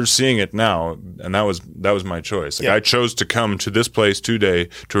 you're seeing it now, and that was my choice. Like, I chose to come to this place today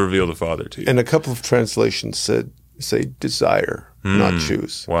to reveal the Father to you." And a couple of translations say desire, not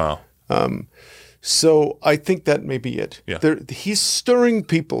choose. Wow. So I think that may be it. Yeah. He's stirring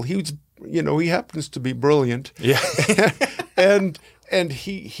people. He happens to be brilliant. Yeah. and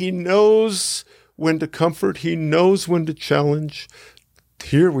he knows when to comfort. He knows when to challenge.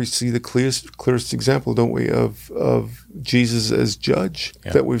 Here we see the clearest example, don't we, of Jesus as judge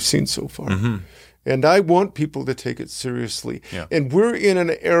that we've seen so far. And I want people to take it seriously. Yeah. And we're in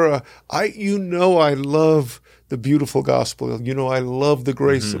an era, I love the beautiful gospel. I love the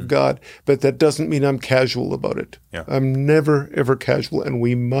grace of God, but that doesn't mean I'm casual about it. Yeah. I'm never, ever casual, and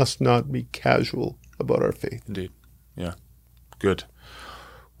we must not be casual about our faith. Indeed. Yeah. Good.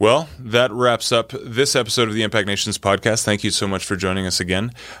 Well, that wraps up this episode of the Impact Nations podcast. Thank you so much for joining us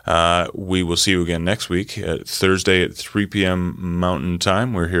again. We will see you again next week, Thursday at 3 p.m. Mountain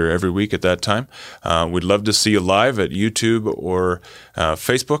Time. We're here every week at that time. We'd love to see you live at YouTube or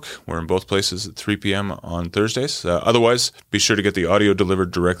Facebook. We're in both places at 3 p.m. on Thursdays. Otherwise, be sure to get the audio delivered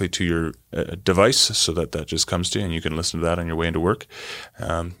directly to your device so that just comes to you and you can listen to that on your way into work.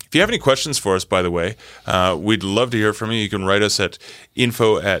 If you have any questions for us, by the way, we'd love to hear from you. You can write us at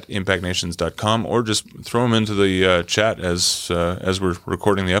info@impactnations.com or just throw them into the chat as we're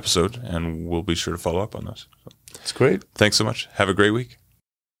recording the episode, and we'll be sure to follow up on those. That's great. Thanks so much. Have a great week.